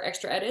charge for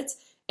extra edits,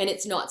 and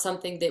it's not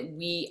something that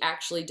we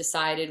actually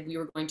decided we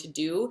were going to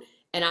do.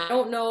 And I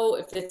don't know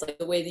if it's like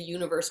the way the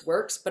universe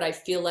works, but I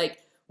feel like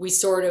we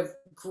sort of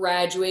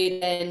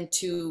graduated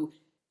into,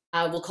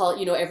 we'll call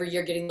it, every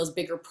year getting those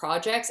bigger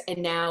projects.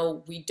 And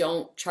now we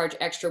don't charge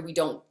extra. We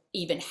don't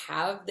even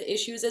have the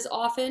issues as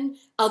often,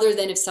 other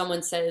than if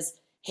someone says,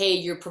 hey,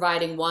 you're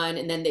providing one,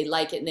 and then they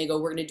like it and they go,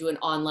 we're going to do an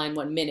online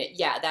 1 minute.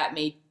 Yeah, that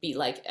may be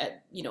like an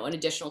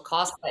additional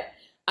cost, but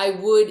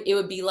it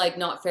would be like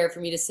not fair for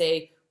me to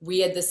say we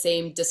had the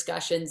same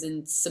discussions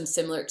and some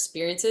similar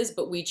experiences,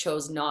 but we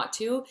chose not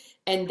to.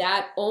 And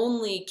that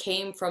only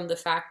came from the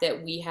fact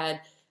that we had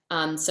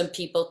some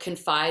people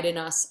confide in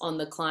us on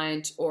the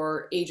client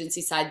or agency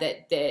side,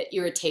 that the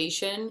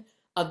irritation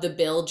of the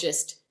bill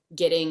just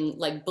getting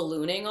like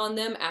ballooning on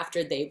them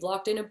after they've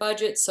locked in a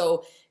budget.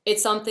 So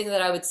it's something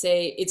that I would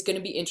say it's going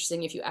to be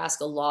interesting if you ask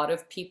a lot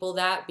of people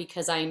that,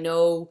 because I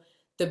know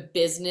the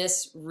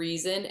business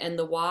reason and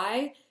the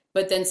why,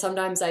 but then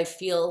sometimes I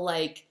feel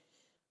like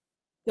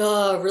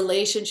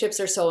relationships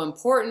are so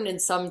important,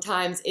 and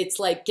sometimes it's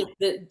like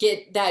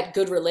get that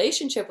good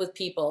relationship with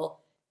people,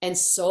 and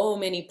so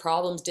many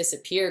problems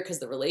disappear because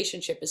the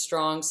relationship is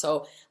strong.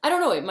 So I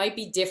don't know, it might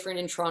be different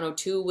in Toronto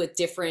too with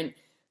different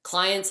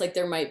clients. Like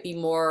there might be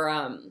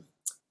more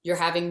you're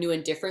having new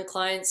and different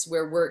clients,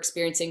 where we're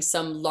experiencing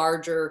some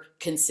larger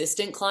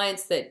consistent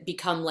clients that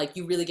become like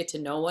you really get to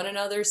know one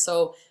another.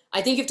 So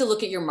I think you have to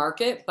look at your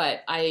market,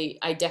 but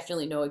I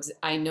definitely know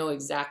I know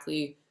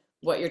exactly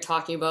what you're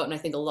talking about, and I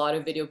think a lot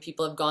of video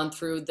people have gone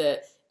through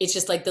it's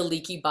just like the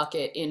leaky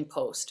bucket in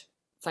post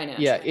yeah,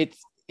 financially.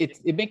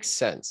 it makes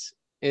sense.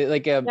 Yeah,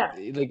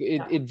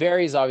 It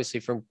varies obviously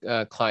from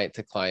client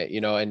to client,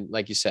 and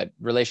like you said,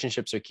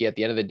 relationships are key. At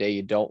the end of the day,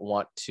 you don't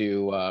want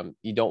to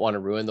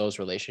ruin those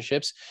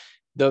relationships.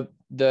 The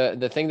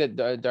thing that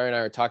Dara and I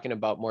are talking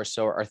about more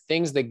so are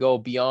things that go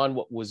beyond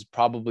what was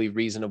probably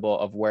reasonable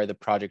of where the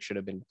project should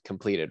have been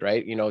completed,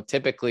 right?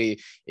 Typically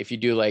if you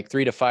do like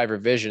 3 to 5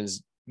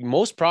 revisions,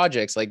 most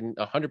projects like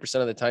 100%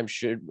 of the time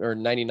should, or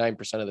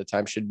 99% of the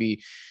time should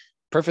be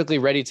perfectly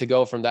ready to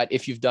go from that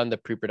if you've done the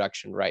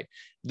pre-production right.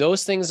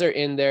 Those things are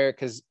in there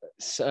because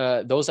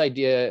those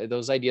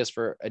ideas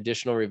for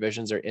additional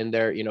revisions are in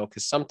there,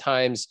 because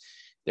sometimes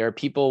there are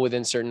people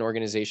within certain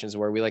organizations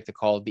where we like to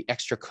call the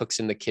extra cooks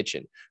in the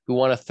kitchen who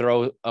want to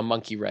throw a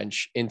monkey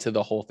wrench into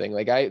the whole thing.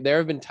 Like there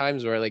have been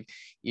times where like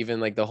even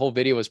like the whole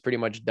video was pretty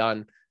much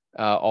done.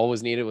 All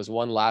was needed was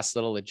one last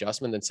little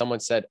adjustment. Then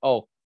someone said,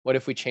 "Oh, what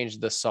if we change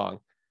the song?"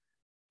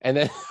 And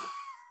then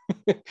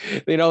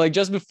like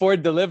just before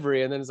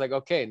delivery, and then it's like,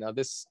 okay, now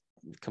this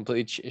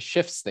completely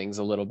shifts things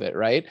a little bit,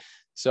 right?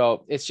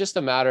 So it's just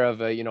a matter of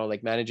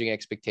like managing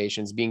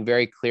expectations, being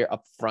very clear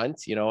up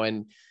front,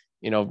 and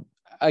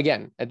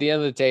again, at the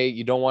end of the day,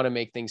 you don't want to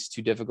make things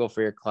too difficult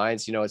for your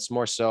clients. It's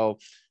more so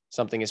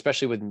something,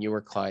 especially with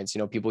newer clients,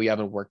 people you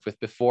haven't worked with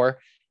before,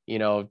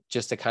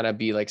 just to kind of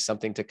be like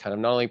something to kind of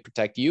not only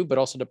protect you but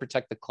also to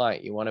protect the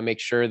client. You want to make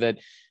sure that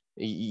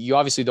You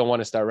obviously don't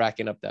want to start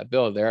racking up that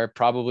bill. There are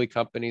probably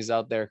companies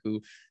out there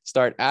who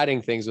start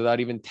adding things without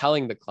even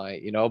telling the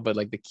client, but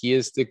like the key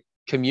is to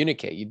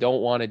communicate. You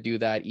don't want to do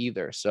that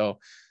either. So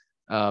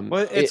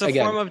Well, it's it, a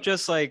again, form of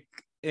just like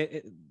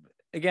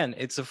again,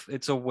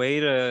 it's a way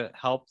to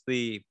help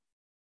the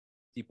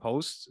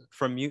posts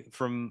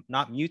from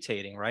not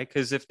mutating, right?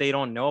 Because if they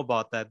don't know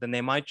about that, then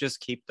they might just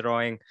keep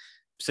throwing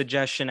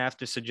suggestion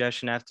after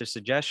suggestion after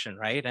suggestion,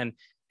 right? And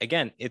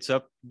again, it's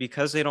up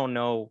because they don't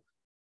know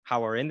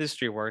how our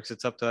industry works.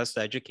 It's up to us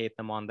to educate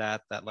them on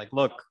that. That like,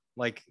 look,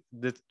 like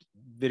the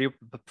video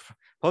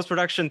post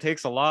production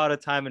takes a lot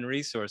of time and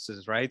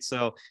resources, right?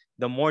 So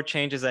the more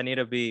changes that need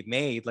to be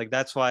made, like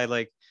that's why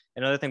like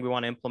another thing we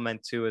want to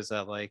implement too is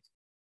that like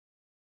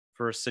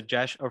for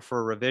suggestion or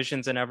for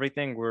revisions and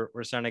everything, we're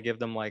starting to give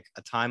them like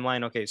a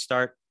timeline. Okay,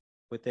 start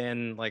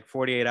within like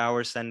 48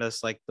 hours, send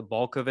us like the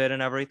bulk of it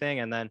and everything.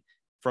 And then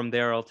from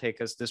there, it'll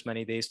take us this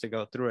many days to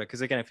go through it.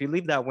 Because again, if you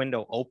leave that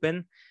window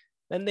open,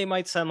 then they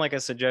might send like a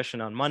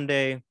suggestion on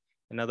Monday,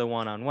 another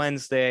one on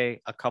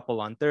Wednesday, a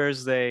couple on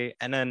Thursday,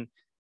 and then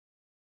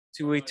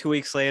 2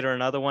 weeks later,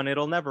 another one.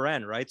 It'll never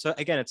end, right? So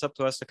again, it's up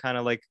to us to kind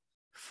of like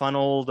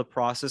funnel the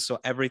process so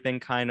everything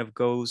kind of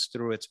goes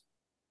through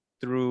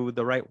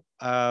the right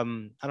I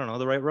don't know,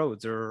 the right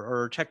roads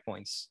or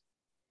checkpoints.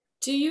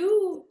 Do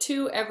you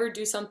two ever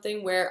do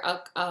something where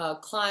a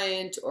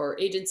client or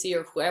agency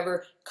or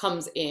whoever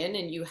comes in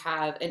and you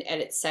have an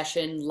edit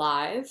session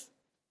live?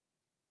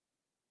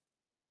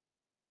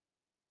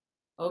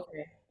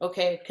 Okay.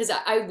 Okay. Because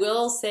I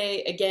will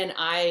say again,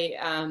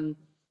 I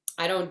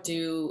don't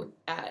do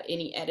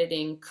any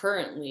editing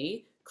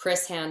currently.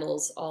 Chris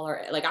handles all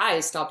our like I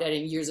stopped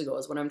editing years ago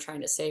is what I'm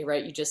trying to say,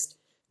 right? You just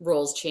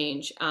roles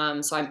change.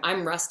 So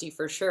I'm rusty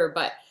for sure,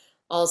 but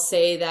I'll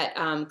say that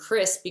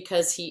Chris,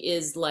 because he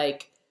is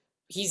like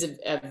he's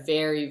a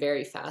very,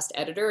 very fast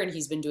editor and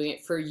he's been doing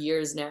it for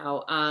years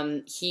now.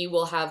 He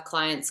will have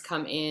clients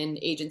come in,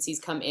 agencies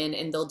come in,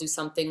 and they'll do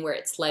something where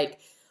it's like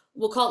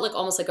we'll call it like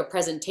almost like a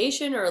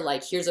presentation or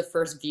like here's a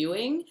first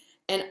viewing.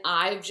 And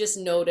I've just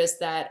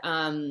noticed that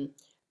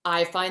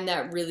I find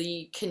that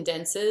really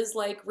condenses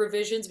like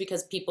revisions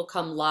because people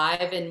come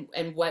live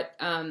and what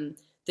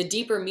the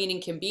deeper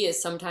meaning can be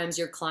is sometimes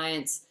your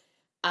clients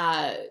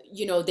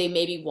they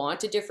maybe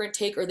want a different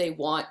take or they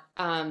want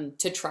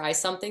to try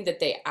something that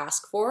they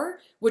ask for,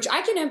 which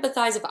I can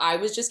empathize. If I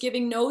was just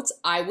giving notes,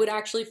 I would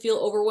actually feel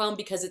overwhelmed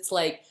because it's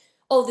like,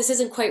 oh, this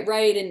isn't quite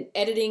right. And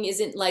editing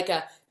isn't like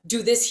a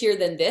do this here,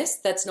 then this.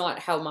 That's not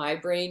how my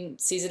brain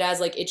sees it as.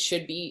 Like, it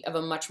should be of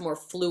a much more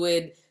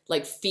fluid,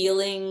 like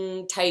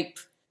feeling type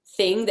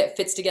thing that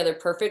fits together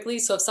perfectly.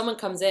 So if someone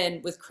comes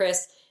in with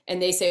Chris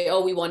and they say,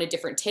 oh, we want a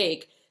different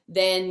take,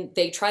 then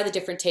they try the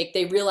different take,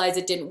 they realize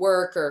it didn't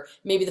work, or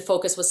maybe the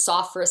focus was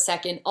soft for a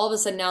second. All of a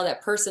sudden, now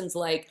that person's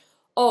like,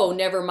 oh,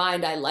 never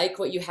mind, I like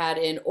what you had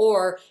in,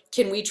 or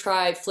can we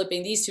try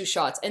flipping these two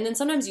shots? And then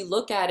sometimes you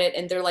look at it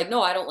and they're like,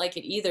 no, I don't like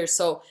it either.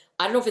 So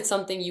I don't know if it's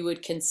something you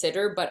would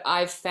consider, but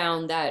I've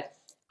found that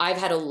I've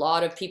had a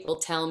lot of people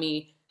tell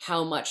me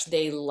how much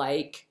they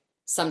like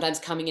sometimes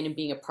coming in and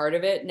being a part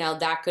of it. Now,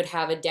 that could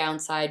have a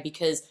downside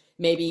because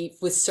maybe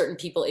with certain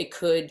people, it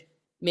could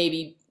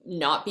maybe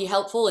not be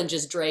helpful and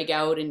just drag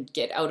out and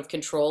get out of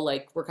control,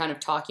 like we're kind of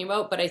talking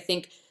about. But I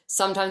think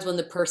sometimes when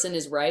the person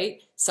is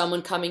right,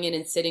 someone coming in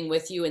and sitting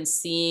with you and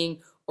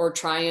seeing or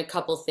trying a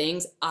couple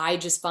things, I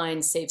just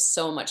find saves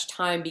so much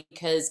time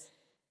because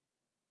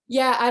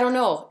yeah, I don't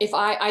know.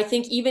 I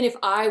think even if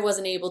I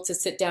wasn't able to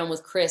sit down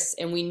with Chris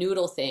and we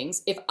noodle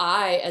things, if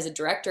I as a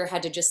director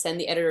had to just send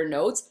the editor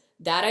notes,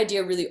 that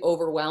idea really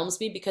overwhelms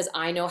me because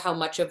I know how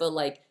much of a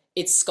like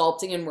it's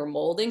sculpting and we're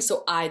molding.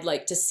 So I'd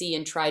like to see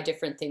and try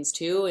different things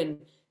too. And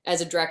as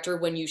a director,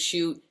 when you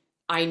shoot,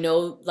 I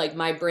know like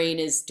my brain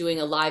is doing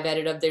a live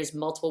edit of there's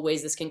multiple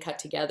ways this can cut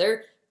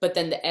together, but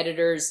then the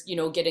editors,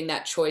 getting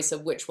that choice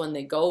of which one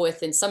they go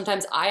with. And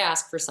sometimes I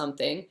ask for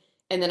something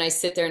and then I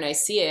sit there and I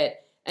see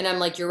it and I'm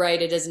like, you're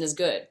right, it isn't as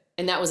good.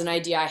 And that was an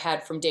idea I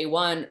had from day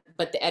one,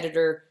 but the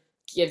editor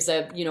gives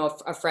a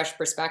fresh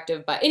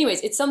perspective. But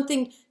anyways, it's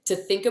something to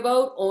think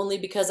about only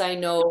because I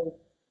know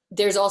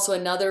there's also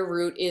another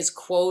route is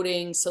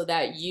quoting so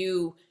that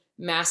you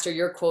master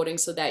your quoting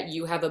so that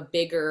you have a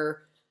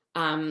bigger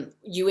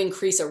you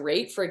increase a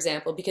rate, for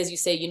example, because you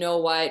say, you know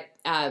what,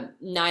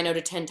 9 out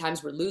of 10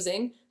 times we're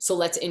losing. So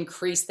let's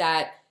increase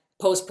that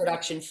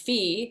post-production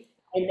fee.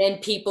 And then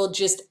people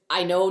just,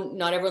 I know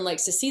not everyone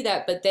likes to see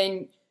that, but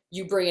then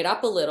you bring it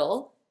up a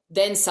little.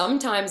 Then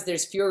sometimes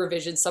there's fewer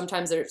revisions,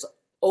 sometimes there's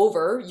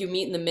over, you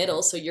meet in the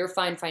middle, so you're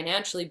fine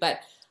financially. But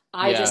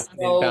I yeah, just it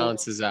know,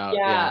 balances out.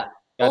 Yeah. yeah,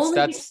 That's only,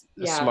 that's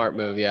a yeah. smart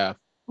move. Yeah.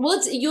 Well,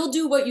 you'll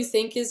do what you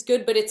think is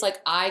good, but it's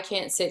like I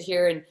can't sit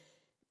here and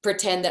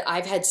pretend that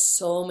I've had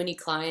so many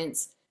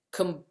clients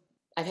come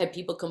I've had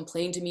people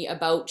complain to me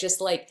about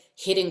just like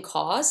hitting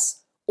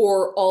costs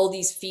or all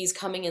these fees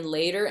coming in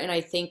later. And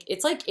I think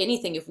it's like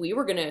anything. If we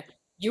were gonna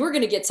you were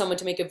gonna get someone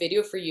to make a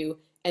video for you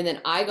and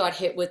then I got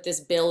hit with this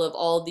bill of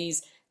all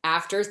these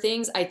after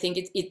things, I think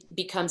it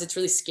becomes it's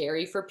really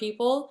scary for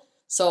people.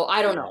 So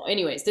I don't know.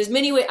 Anyways, there's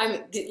many ways.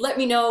 Let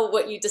me know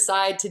what you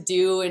decide to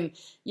do. And,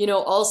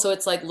 also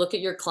it's like, look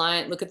at your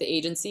client, look at the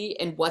agency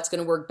and what's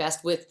going to work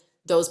best with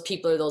those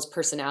people or those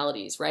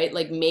personalities, right?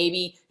 Like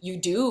maybe you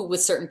do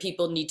with certain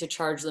people need to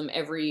charge them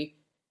every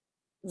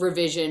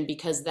revision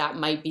because that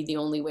might be the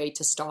only way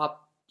to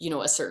stop,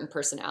 a certain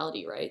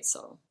personality, right?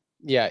 So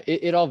Yeah,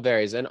 it all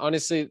varies. And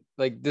honestly,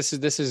 like this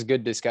is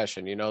good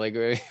discussion, like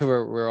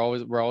we're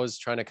always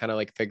trying to kind of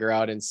like figure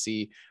out and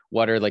see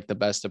what are like the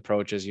best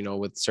approaches,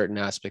 with certain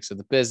aspects of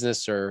the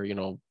business or,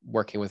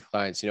 working with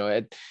clients.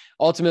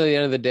 Ultimately, at the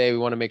end of the day, we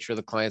want to make sure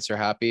the clients are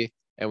happy,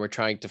 and we're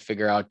trying to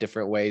figure out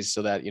different ways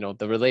so that,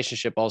 the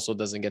relationship also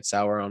doesn't get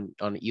sour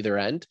on either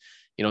end.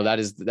 That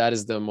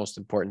is the most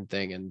important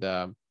thing.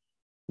 And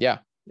yeah,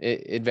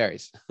 it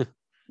varies.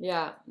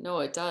 yeah, no,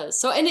 it does.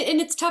 So, and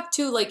it's tough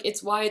too. Like,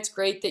 it's why it's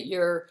great that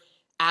you're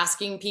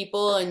asking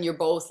people and you're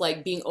both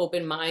like being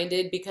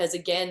open-minded because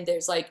again,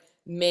 there's like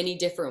many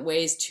different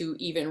ways to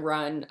even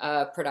run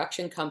a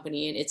production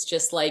company. And it's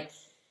just like,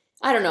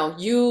 I don't know,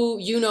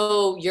 you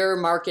know your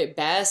market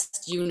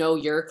best, you know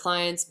your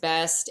clients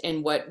best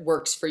and what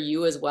works for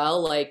you as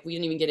well. Like, we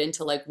didn't even get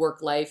into like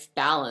work-life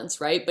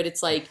balance, right? But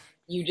it's like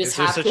you just Is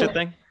there have such a to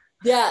thing?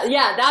 yeah,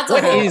 yeah,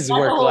 What is that's a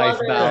whole work-life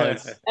other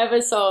balance?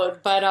 episode.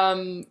 But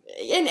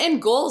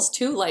and goals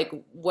too, like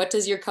what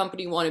does your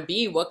company want to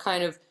be? What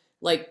kind of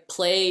like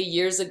play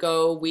years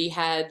ago we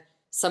had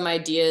some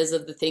ideas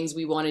of the things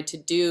we wanted to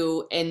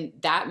do, and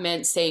that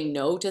meant saying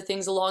no to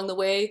things along the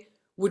way,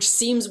 which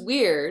seems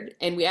weird.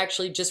 And we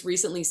actually just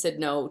recently said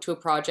no to a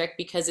project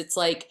because it's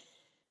like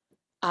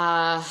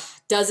uh,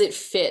 does it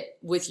fit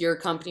with your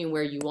company and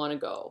where you want to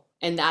go?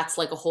 And that's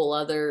like a whole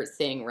other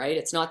thing, right?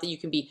 It's not that you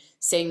can be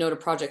saying no to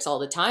projects all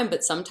the time,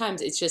 but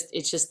sometimes it's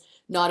just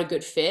not a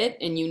good fit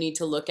and you need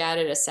to look at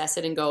it, assess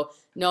it and go,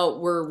 no,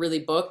 we're really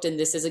booked and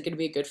this isn't going to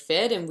be a good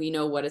fit and we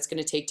know what it's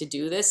going to take to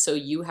do this, so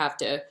you have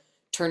to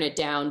turn it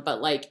down.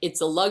 But like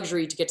it's a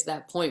luxury to get to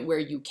that point where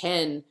you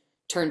can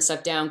turn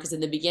stuff down because in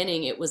the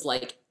beginning it was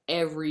like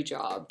every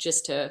job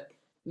just to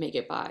make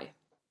it by.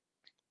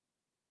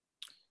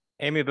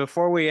 Amy,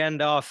 before we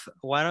end off,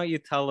 why don't you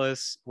tell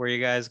us where you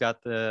guys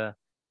got the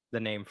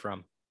name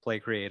from? Play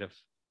Creative.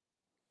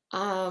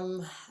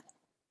 Um,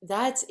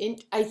 I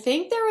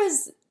think there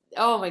was,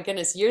 oh my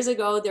goodness, years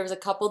ago, there was a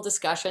couple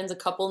discussions, a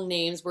couple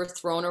names were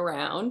thrown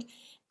around.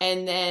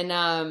 And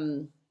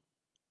then,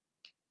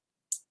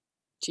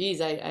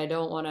 geez, I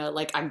don't want to,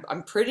 like,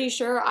 I'm pretty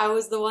sure I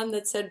was the one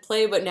that said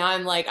play, but now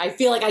I'm like, I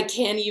feel like I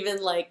can't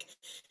even like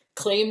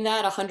claim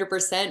that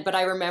 100%. But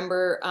I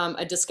remember,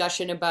 a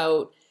discussion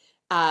about,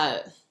 uh,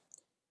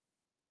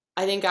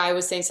 I think I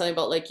was saying something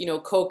about like,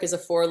 Coke is a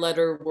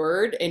four-letter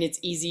word and it's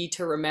easy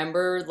to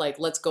remember. Like,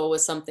 let's go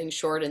with something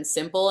short and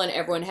simple. And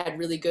everyone had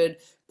really good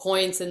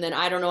points. And then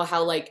I don't know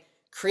how like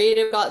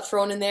creative got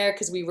thrown in there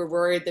because we were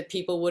worried that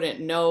people wouldn't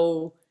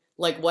know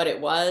like what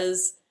it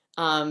was.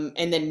 And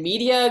then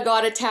media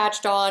got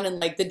attached on,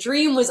 and like the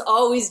dream was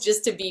always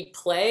just to be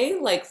play,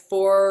 like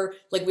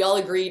we all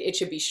agreed it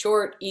should be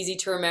short, easy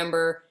to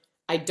remember.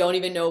 I don't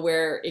even know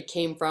where it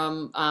came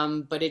from,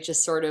 but it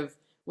just sort of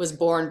was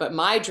born. But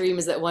my dream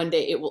is that one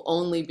day it will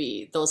only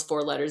be those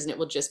four letters and it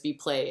will just be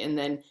play. And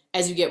then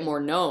as you get more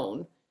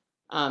known,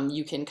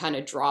 you can kind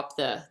of drop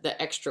the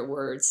extra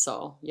words.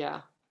 So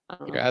yeah, I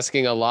don't You're know.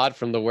 asking a lot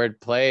from the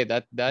word play.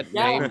 That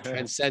Yeah, name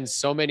transcends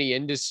so many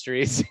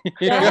industries.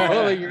 yeah,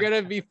 Like you're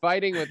gonna be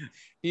fighting with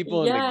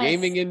people in the yes,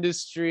 gaming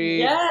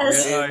industry, Yeah,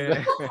 yes. oh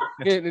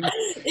in the yeah.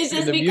 It's in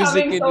just the music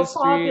becoming so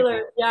industry.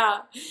 popular. Yeah.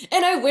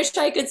 And I wish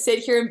I could sit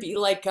here and be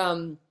like,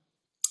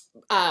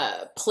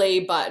 play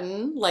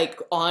button, like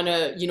on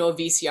a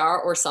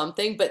VCR or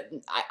something. But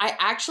I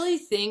actually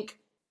think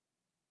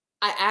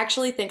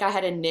I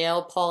had a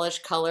nail polish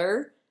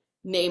color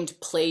named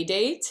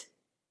Playdate,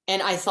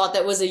 and I thought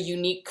that was a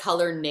unique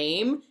color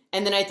name.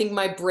 And then I think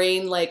my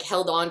brain like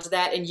held on to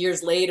that, and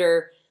years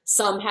later,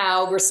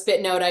 somehow we're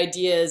spitting out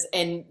ideas.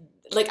 And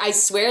like I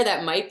swear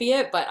that might be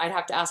it, but I'd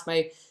have to ask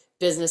my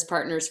business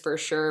partners for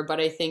sure. But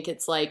I think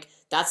it's like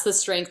that's the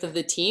strength of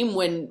the team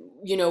when,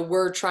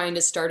 we're trying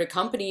to start a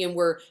company and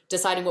we're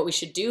deciding what we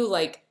should do.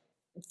 Like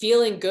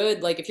feeling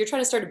good, like if you're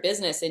trying to start a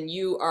business and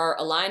you are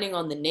aligning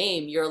on the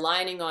name, you're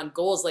aligning on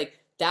goals, like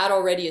that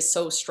already is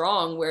so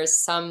strong. Whereas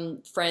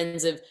some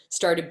friends have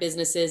started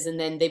businesses and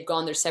then they've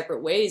gone their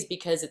separate ways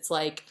because it's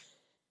like,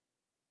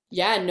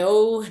 yeah,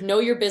 know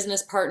your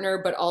business partner,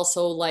 but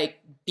also like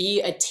be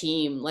a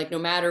team. Like no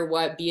matter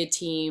what, be a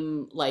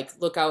team, like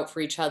look out for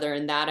each other.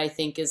 And that I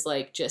think is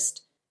like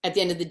just at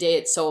the end of the day,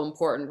 it's so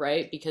important,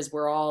 right? Because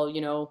we're all,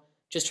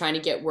 just trying to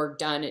get work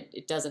done.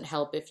 It doesn't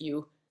help if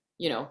you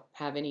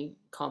have any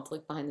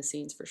conflict behind the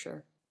scenes for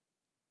sure.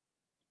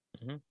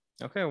 Mhm.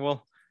 Okay,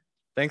 well,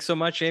 thanks so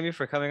much, Amy,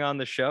 for coming on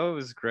the show. It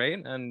was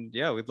great. And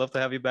yeah, we'd love to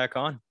have you back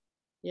on.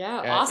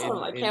 Yeah, Yeah, awesome.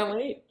 in I in can't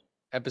wait.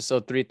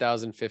 episode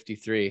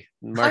 3053.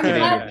 Mark it in your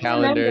glad you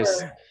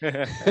calendars.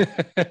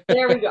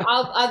 There we go.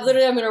 I'm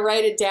going to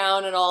write it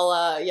down, and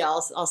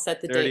I'll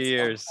set the 30 dates.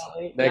 years.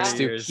 Next 30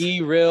 to years.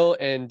 Key Real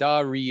and Da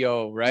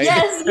Rio, right?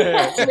 Yes,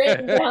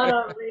 written down.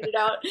 I'll read it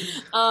out.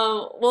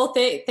 Well,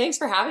 thanks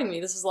for having me.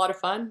 This was a lot of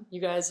fun.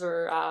 You guys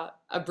were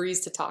a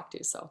breeze to talk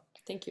to, so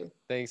thank you.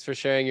 Thanks for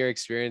sharing your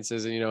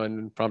experiences and,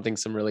 and prompting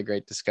some really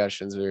great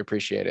discussions. We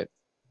appreciate it.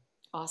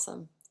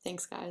 Awesome.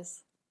 Thanks,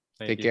 guys.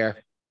 Thank Take you.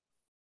 care.